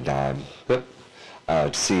change on a dime,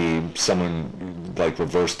 see someone like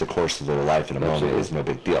reverse the course of their life in a moment is no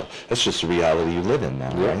big deal. That's just the reality you live in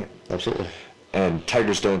now, right? Absolutely. And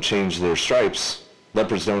tigers don't change their stripes,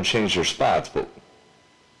 leopards don't change their spots, but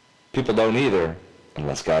people don't either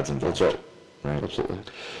unless God's involved. That's right. Right. Absolutely.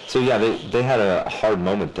 So yeah, they had a hard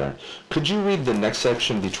moment there. Could you read the next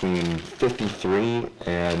section between 53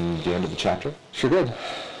 and the end of the chapter? Sure did.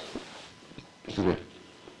 Excuse me.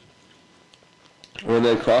 When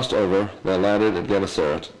they crossed over, they landed at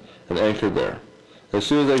Gennesaret and anchored there. As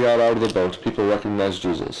soon as they got out of the boat, people recognized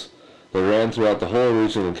Jesus. They ran throughout the whole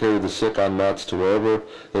region and carried the sick on mats to wherever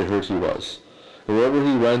they heard he was. And wherever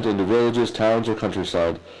he went, into villages, towns, or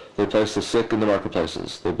countryside, they placed the sick in the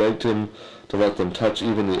marketplaces. They begged him to let them touch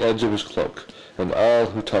even the edge of his cloak, and all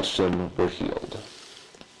who touched him were healed.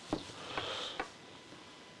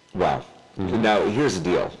 Wow. Now, here's the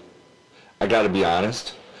deal. I got to be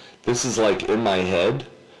honest. This is like, in my head,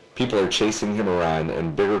 people are chasing him around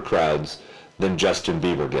in bigger crowds than Justin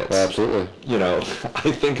Bieber gets. Absolutely.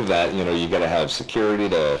 I think of that, you got to have security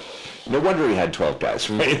to... No wonder he had 12 guys,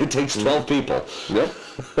 right? It takes 12 people. Yep.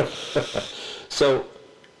 So,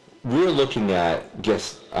 we're looking at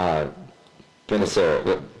Gennesaret.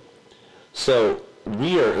 So,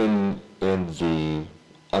 we are on the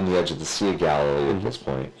edge of the Sea of Galilee at this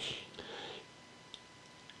point.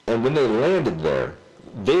 And when they landed there,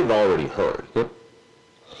 they'd already heard.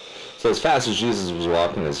 So as fast as Jesus was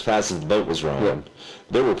walking, as fast as the boat was rowing,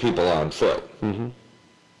 there were people on foot.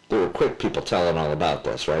 There were quick people telling all about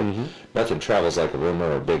this, right? Nothing travels like a rumor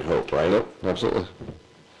or a big hope, right? Yep, absolutely.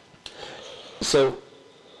 So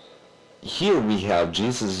here we have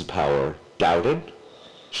Jesus' power doubted,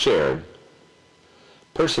 shared,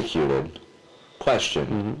 persecuted,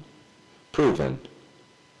 questioned, proven,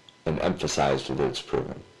 and emphasized that it's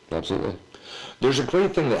proven. Absolutely. There's a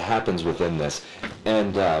great thing that happens within this,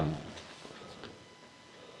 and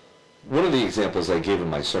one of the examples I gave in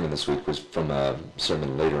my sermon this week was from a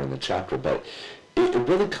sermon later in the chapter, but it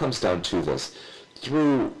really comes down to this.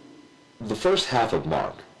 Through the first half of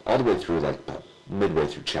Mark, all the way through, like about midway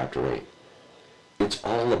through chapter 8, it's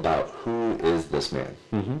all about who is this man,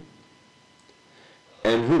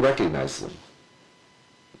 and who recognizes him.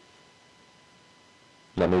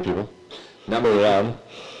 Not many people. Not many around.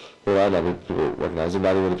 Not many people recognize him.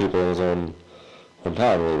 Not even the people in his own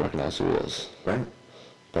hometown really recognize who he is. Right.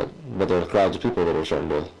 But there are crowds of people that are starting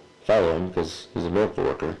to follow him because he's a miracle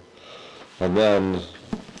worker. And then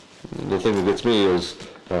the thing that gets me is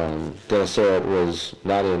Gennesaret was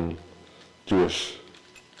not in Jewish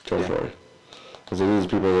territory. Because these are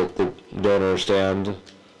people that don't understand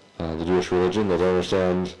the Jewish religion, they don't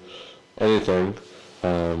understand anything,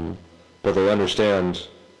 but they understand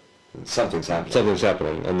Something's happening. Something's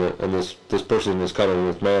happening, and this person is coming,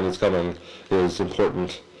 this man is coming, is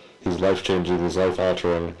important. He's life-changing, he's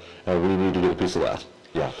life-altering, and we need to get a piece of that.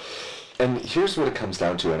 Yeah. And here's what it comes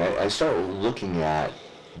down to, and I start looking at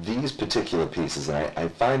these particular pieces, and I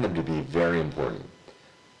find them to be very important.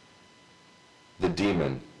 The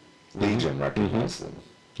demon, Legion, recognizes them.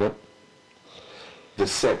 Yep. The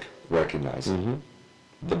sick recognize them.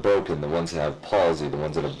 The broken, the ones that have palsy, the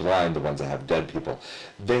ones that are blind, the ones that have dead people,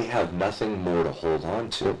 they have nothing more to hold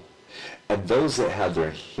on to. And those that have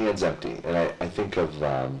their hands empty, and I think of,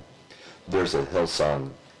 there's a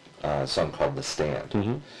Hillsong song called The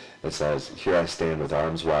Stand. It says, "Here I stand with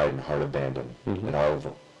arms wide and heart abandoned, and all of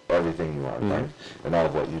everything you are, right? And all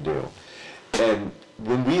of what you do." And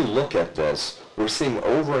when we look at this, we're seeing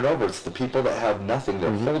over and over, it's the people that have nothing,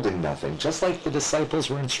 they're holding nothing, just like the disciples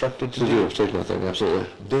were instructed to do. Take nothing, absolutely.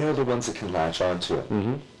 They're the ones that can latch onto it.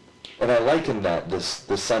 And I liken that this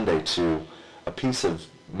Sunday to a piece of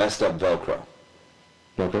messed up Velcro.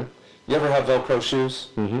 Okay. You ever have Velcro shoes?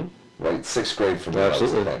 Right, 6th grade for me,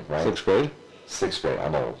 Absolutely. that was the thing, right? 6th grade? 6th grade,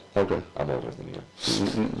 I'm old. Okay. I'm older than you.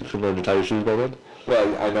 You should learn to tie your shoes by then?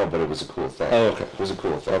 Well, I know, but it was a cool thing. Oh, okay. It was a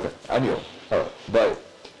cool thing. Okay. I knew. All right. But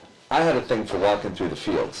I had a thing for walking through the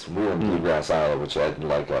fields. We were in Bluegrass, Iowa, which had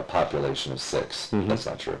like a population of 6. That's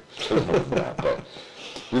not true. It was more than that. But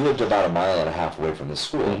we lived about 1.5 miles away from the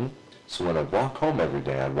school. So when I'd walk home every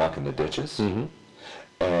day, I'd walk in the ditches.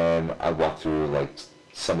 And I'd walk through like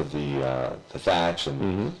some of the thatch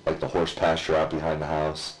and like the horse pasture out behind the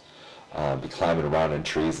house. Be climbing around in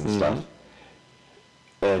trees and stuff.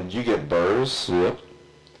 And you get burrs.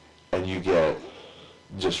 And you get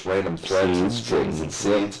just random threads and strings and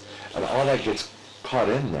seeds, and all that gets caught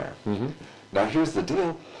in there. Now here's the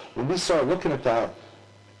deal. When we start looking at that,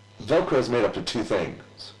 Velcro is made up of 2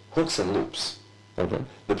 things, hooks and loops. Okay.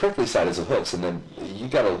 The prickly side is the hooks, and then you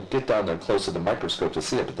got to get down there close to the microscope to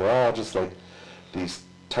see it, but they're all just like these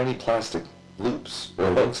tiny plastic loops,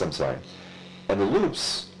 or hooks, I'm sorry. And the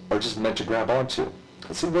loops are just meant to grab onto.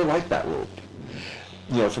 And see, we're like that loop.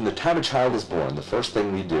 You know, from the time a child is born, the first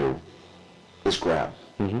thing we do is grab,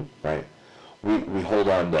 right? We hold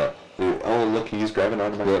on to, oh, look, he's grabbing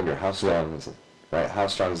onto my finger. How strong is it? Right? How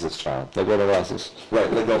strong is this child? Let go of my glasses.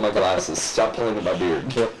 Right, let go of my glasses. Stop pulling at my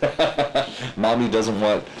beard. Mommy doesn't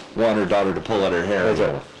want her daughter to pull at her hair.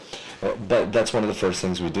 That's right. But that's one of the first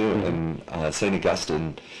things we do. And St.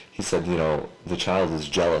 Augustine, he said, you know, the child is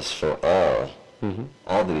jealous for all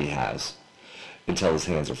that he has until his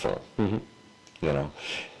hands are full. You know?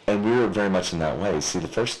 And we were very much in that way. See, the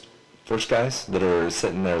first guys that are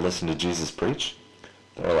sitting there listening to Jesus preach,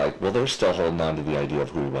 they're like, well, they're still holding on to the idea of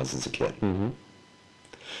who he was as a kid.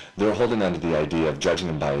 They're holding on to the idea of judging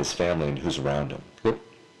him by his family and who's around him.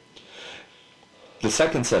 The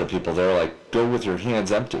second set of people, they're like, go with your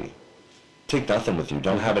hands empty. Take nothing with you.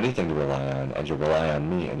 Don't have anything to rely on, and you rely on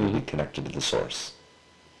me, and you'll be connected to the source.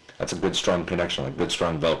 That's a good, strong connection, like good,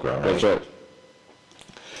 strong Velcro, right? That's right.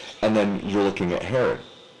 And then you're looking at Herod,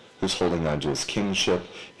 who's holding on to his kingship,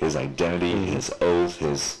 his identity, his oath,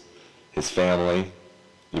 his family,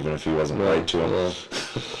 even if he wasn't right to him,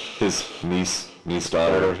 his niece,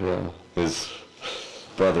 daughter, his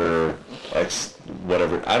brother, ex,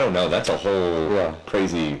 whatever. I don't know. That's a whole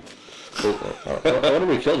crazy. I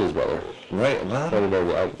wonder if he killed his brother. Right.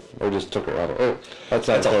 Well, I just took it out. Oh, that's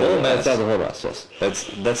a whole mess. That's a whole mess. Yes.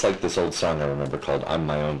 That's like this old song I remember called "I'm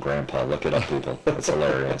My Own Grandpa." Look it up, people. It's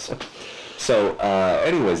hilarious. So,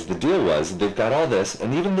 anyways, the deal was they've got all this,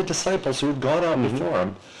 and even the disciples who had gone out before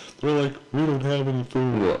him, they're like, we don't have any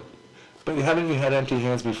food. But haven't you had empty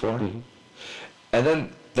hands before? And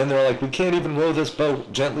then they're like, we can't even row this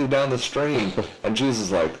boat gently down the stream. And Jesus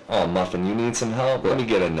is like, oh, Muffin, you need some help? Let me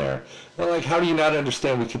get in there. They're like, how do you not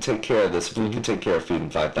understand we can take care of this if we can take care of feeding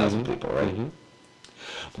 5,000 people, right?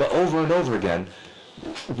 But over and over again,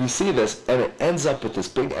 we see this, and it ends up with this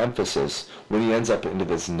big emphasis when he ends up into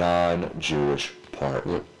this non-Jewish part.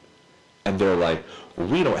 And they're like,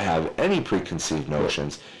 we don't have any preconceived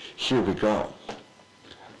notions. Here we go.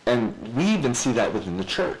 And we even see that within the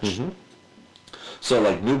church. So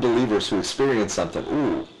like new believers who experience something,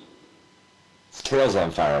 ooh, his tail's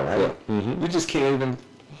on fire, right? You just can't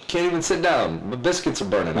even sit down. My biscuits are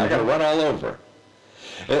burning. I got to run all over.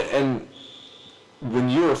 And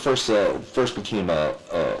when you were first became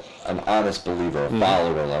an honest believer, a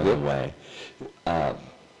follower along the way,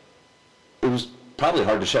 it was probably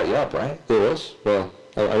hard to shut you up, right? It was. Well,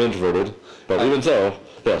 I'm introverted, but even so,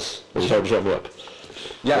 yes, it was hard to shut me up.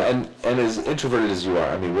 Yeah, and as introverted as you are,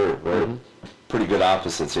 I mean, we're pretty good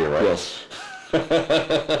opposites here, right? Yes.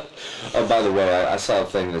 Oh, by the way, I saw a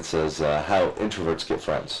thing that says how introverts get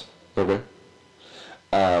friends. Okay.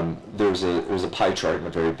 there was a pie chart,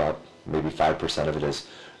 and about maybe 5% of it is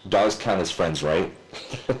dogs count as friends, right?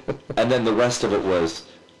 And then the rest of it was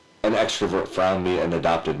an extrovert found me and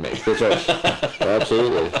adopted me. That's right.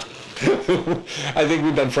 Absolutely. I think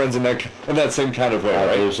we've been friends in that same kind of way, I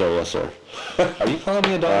right? believe so, yes, sir. Are you calling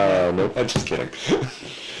me a dog? Nope. I'm just kidding.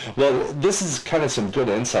 Well, this is kind of some good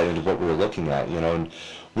insight into what we're looking at, and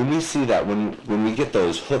when we see that, when we get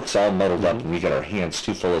those hooks all muddled up and we get our hands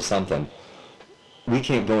too full of something, we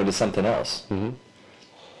can't go into something else. Mm-hmm.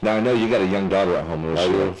 Now, I know you got a young daughter at home. Is she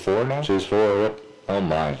like 4 now? She's 4, yep. Oh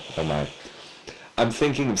my. I'm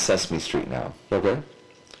thinking of Sesame Street now. Okay.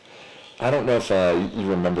 I don't know if you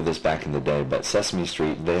remember this back in the day, but Sesame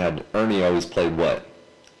Street, they had Ernie always played what?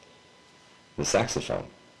 The saxophone.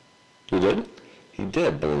 You did? He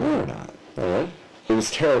did, believe it or not. All right. He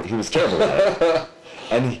was terrible at it.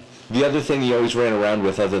 And the other thing he always ran around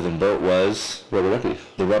with other than Bert was Rubber ducky.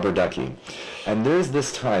 the rubber ducky. And there's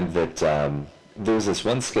this time that there was this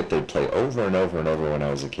one skit they'd play over and over and over when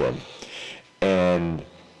I was a kid. And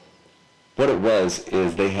what it was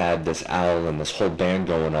is they had this owl and this whole band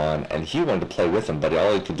going on, and he wanted to play with them, but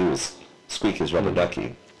all he could do was squeak his rubber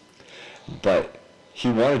ducky. But he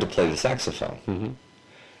wanted to play the saxophone. Mm-hmm.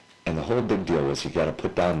 And the whole big deal was you got to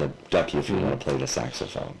put down the ducky if you want to play the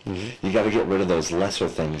saxophone. Mm-hmm. You got to get rid of those lesser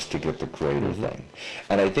things to get the greater thing.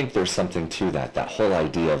 And I think there's something to that whole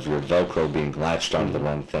idea of your Velcro being latched onto the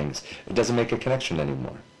wrong things. It doesn't make a connection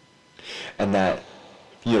anymore. And that,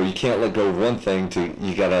 you can't let go of one thing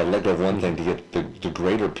you got to let go of one thing to get the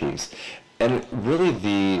greater piece. And really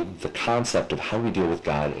the concept of how we deal with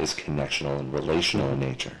God is connectional and relational in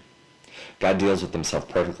nature. God deals with himself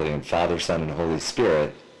perfectly in Father, Son, and Holy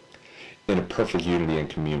Spirit in a perfect unity and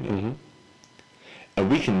communion. Mm-hmm. And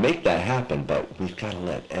we can make that happen, but we've got to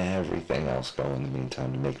let everything else go in the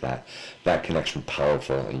meantime to make that connection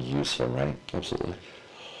powerful and useful, right? Absolutely.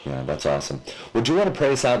 Yeah, that's awesome. Well, do you want to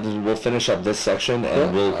pray us out, and we'll finish up this section?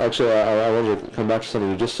 And we'll actually, I wanted to come back to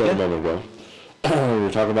something you just said a moment ago. You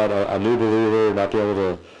were talking about a new believer not being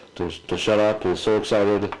able to shut up, who's so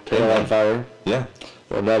excited, tail on fire. Yeah.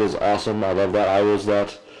 And that is awesome. I love that. I was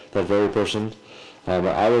that very person.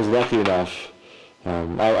 I was lucky enough.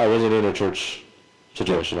 I wasn't in a church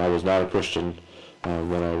situation. I was not a Christian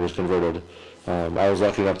when I was converted. I was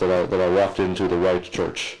lucky enough that I walked into the right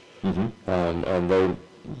church, and they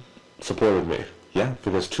supported me. Yeah.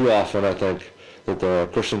 Because too often I think that there are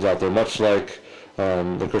Christians out there, much like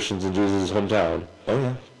the Christians in Jesus' hometown. Oh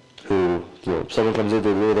yeah. Who someone comes in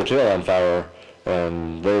with their tail on fire,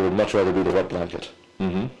 and they would much rather be the wet blanket,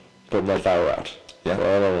 putting that fire out. Yeah.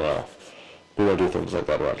 No. We don't do things like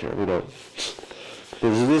that around here. We don't.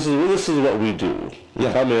 This is what we do. We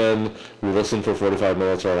come in, we listen for 45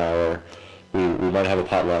 minutes or an hour. We might have a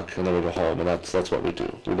potluck, and then we go home, and that's what we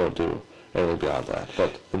do. We don't do anything beyond that.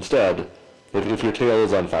 But instead, if your tail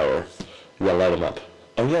is on fire, you gotta light them up.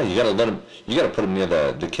 Oh yeah, you gotta let them. You gotta put them near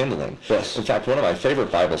the kindling. Yes. In fact, one of my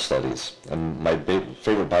favorite Bible studies and my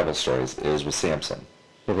favorite Bible stories is with Samson.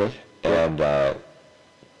 Okay. And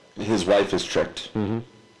his wife is tricked. Mm-hmm.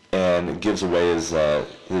 And gives away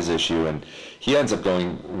his issue, and he ends up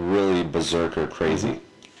going really berserker crazy.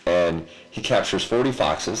 And he captures 40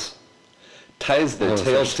 foxes, ties their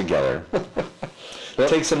tails together,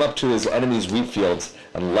 takes them up to his enemy's wheat fields,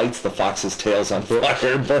 and lights the foxes' tails on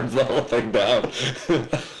fire and burns the whole thing down.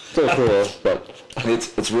 So cruel, but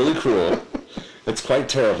it's really cruel. It's quite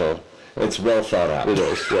terrible. It's well thought out. It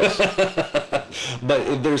is, yes.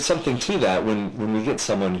 But there's something to that when we get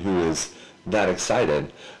someone who is that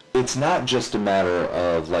excited. It's not just a matter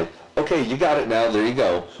of like, okay, you got it now, there you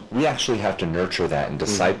go. We actually have to nurture that and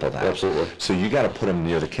disciple that. Absolutely. So you got to put them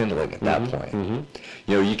near the kindling at that point.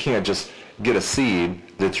 Mm-hmm. You can't just get a seed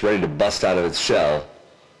that's ready to bust out of its shell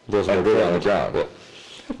and put it on the ground.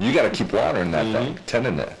 You got to keep watering that thing,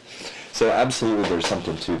 tending it. So absolutely there's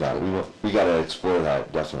something to that. We got to explore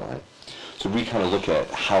that, definitely. So we kind of look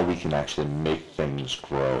at how we can actually make things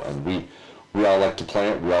grow, and we all like to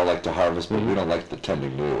plant, we all like to harvest, but we don't like the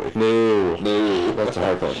tending, do we? No. That's the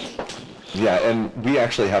hard part. Yeah, and we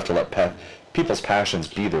actually have to let people's passions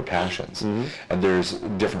be their passions. Mm-hmm. And there's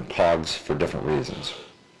different cogs for different reasons.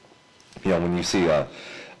 When you see a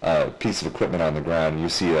piece of equipment on the ground, you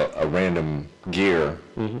see a random gear,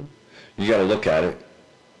 you got to look at it.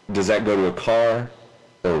 Does that go to a car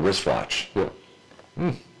or a wristwatch? Yeah.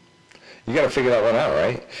 You got to figure that one out,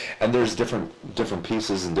 right? And there's different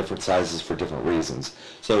pieces and different sizes for different reasons.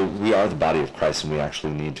 So we are the body of Christ, and we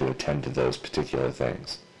actually need to attend to those particular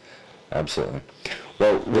things. Absolutely.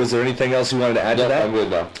 Well, was there anything else you wanted to add to that? I'm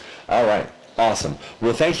good now. All right. Awesome.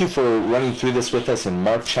 Well, thank you for running through this with us in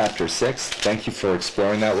Mark chapter 6. Thank you for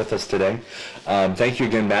exploring that with us today. Thank you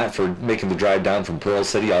again, Matt, for making the drive down from Pearl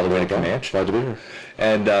City all the way to Comanche. Glad to be here.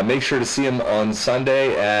 And make sure to see him on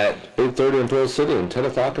Sunday at 8:30 in Pearl City and 10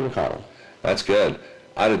 o'clock in McConnell. That's good.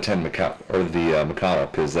 I'd attend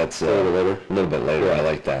McConnell, because that's a little bit later. Yeah. I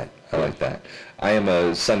like that. I am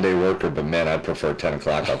a Sunday worker, but man, I prefer 10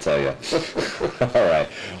 o'clock, I'll tell you. All right.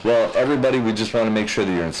 Well, everybody, we just want to make sure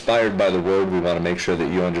that you're inspired by the Word. We want to make sure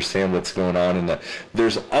that you understand what's going on, and that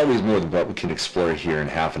there's always more than what we can explore here in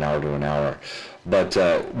half an hour to an hour. But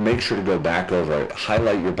make sure to go back over it,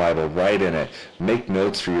 highlight your Bible, write in it, make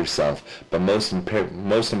notes for yourself. But most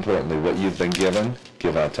importantly, what you've been given,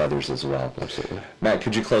 give out to others as well. Absolutely. Matt,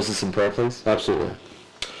 could you close us in prayer, please? Absolutely.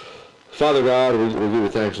 Father God, we give you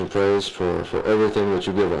thanks and praise for everything that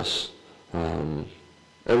you give us.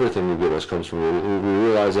 Everything you give us comes from you. We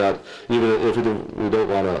realize that even if we don't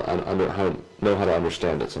want to know how to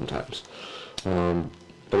understand it sometimes.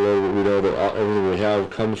 But Lord, we know that everything we have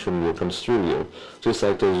comes from you, comes through you. Just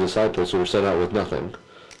like those disciples who were sent out with nothing.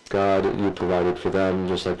 God, you provided for them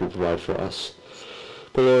just like you provide for us.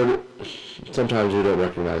 But Lord, sometimes we don't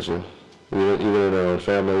recognize you. Even in our own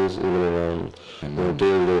families, even in our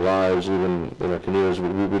daily lives, even in our communities,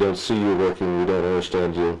 we don't see you working, we don't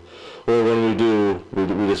understand you. Or when we do, we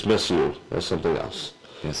dismiss you as something else.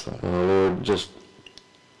 Yes, Lord. Lord, just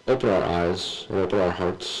open our eyes and open our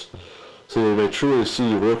hearts so that we may truly see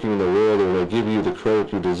you working in the world, and we may give you the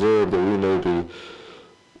credit you deserve, that we may be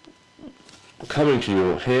coming to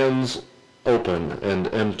you, hands open and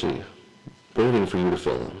empty, waiting for you to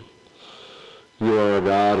fill them. You are our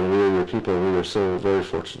God, and we are your people, and we are so very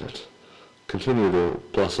fortunate. Continue to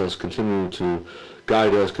bless us, continue to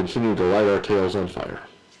guide us, continue to light our tails on fire.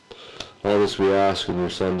 All this we ask in your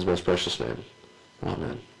Son's most precious name.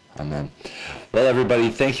 Amen. Amen. Well, everybody,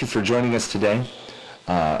 thank you for joining us today.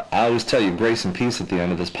 I always tell you grace and peace at the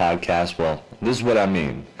end of this podcast. Well, this is what I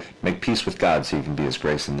mean. Make peace with God so you can be his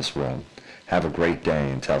grace in this world. Have a great day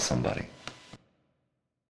and tell somebody.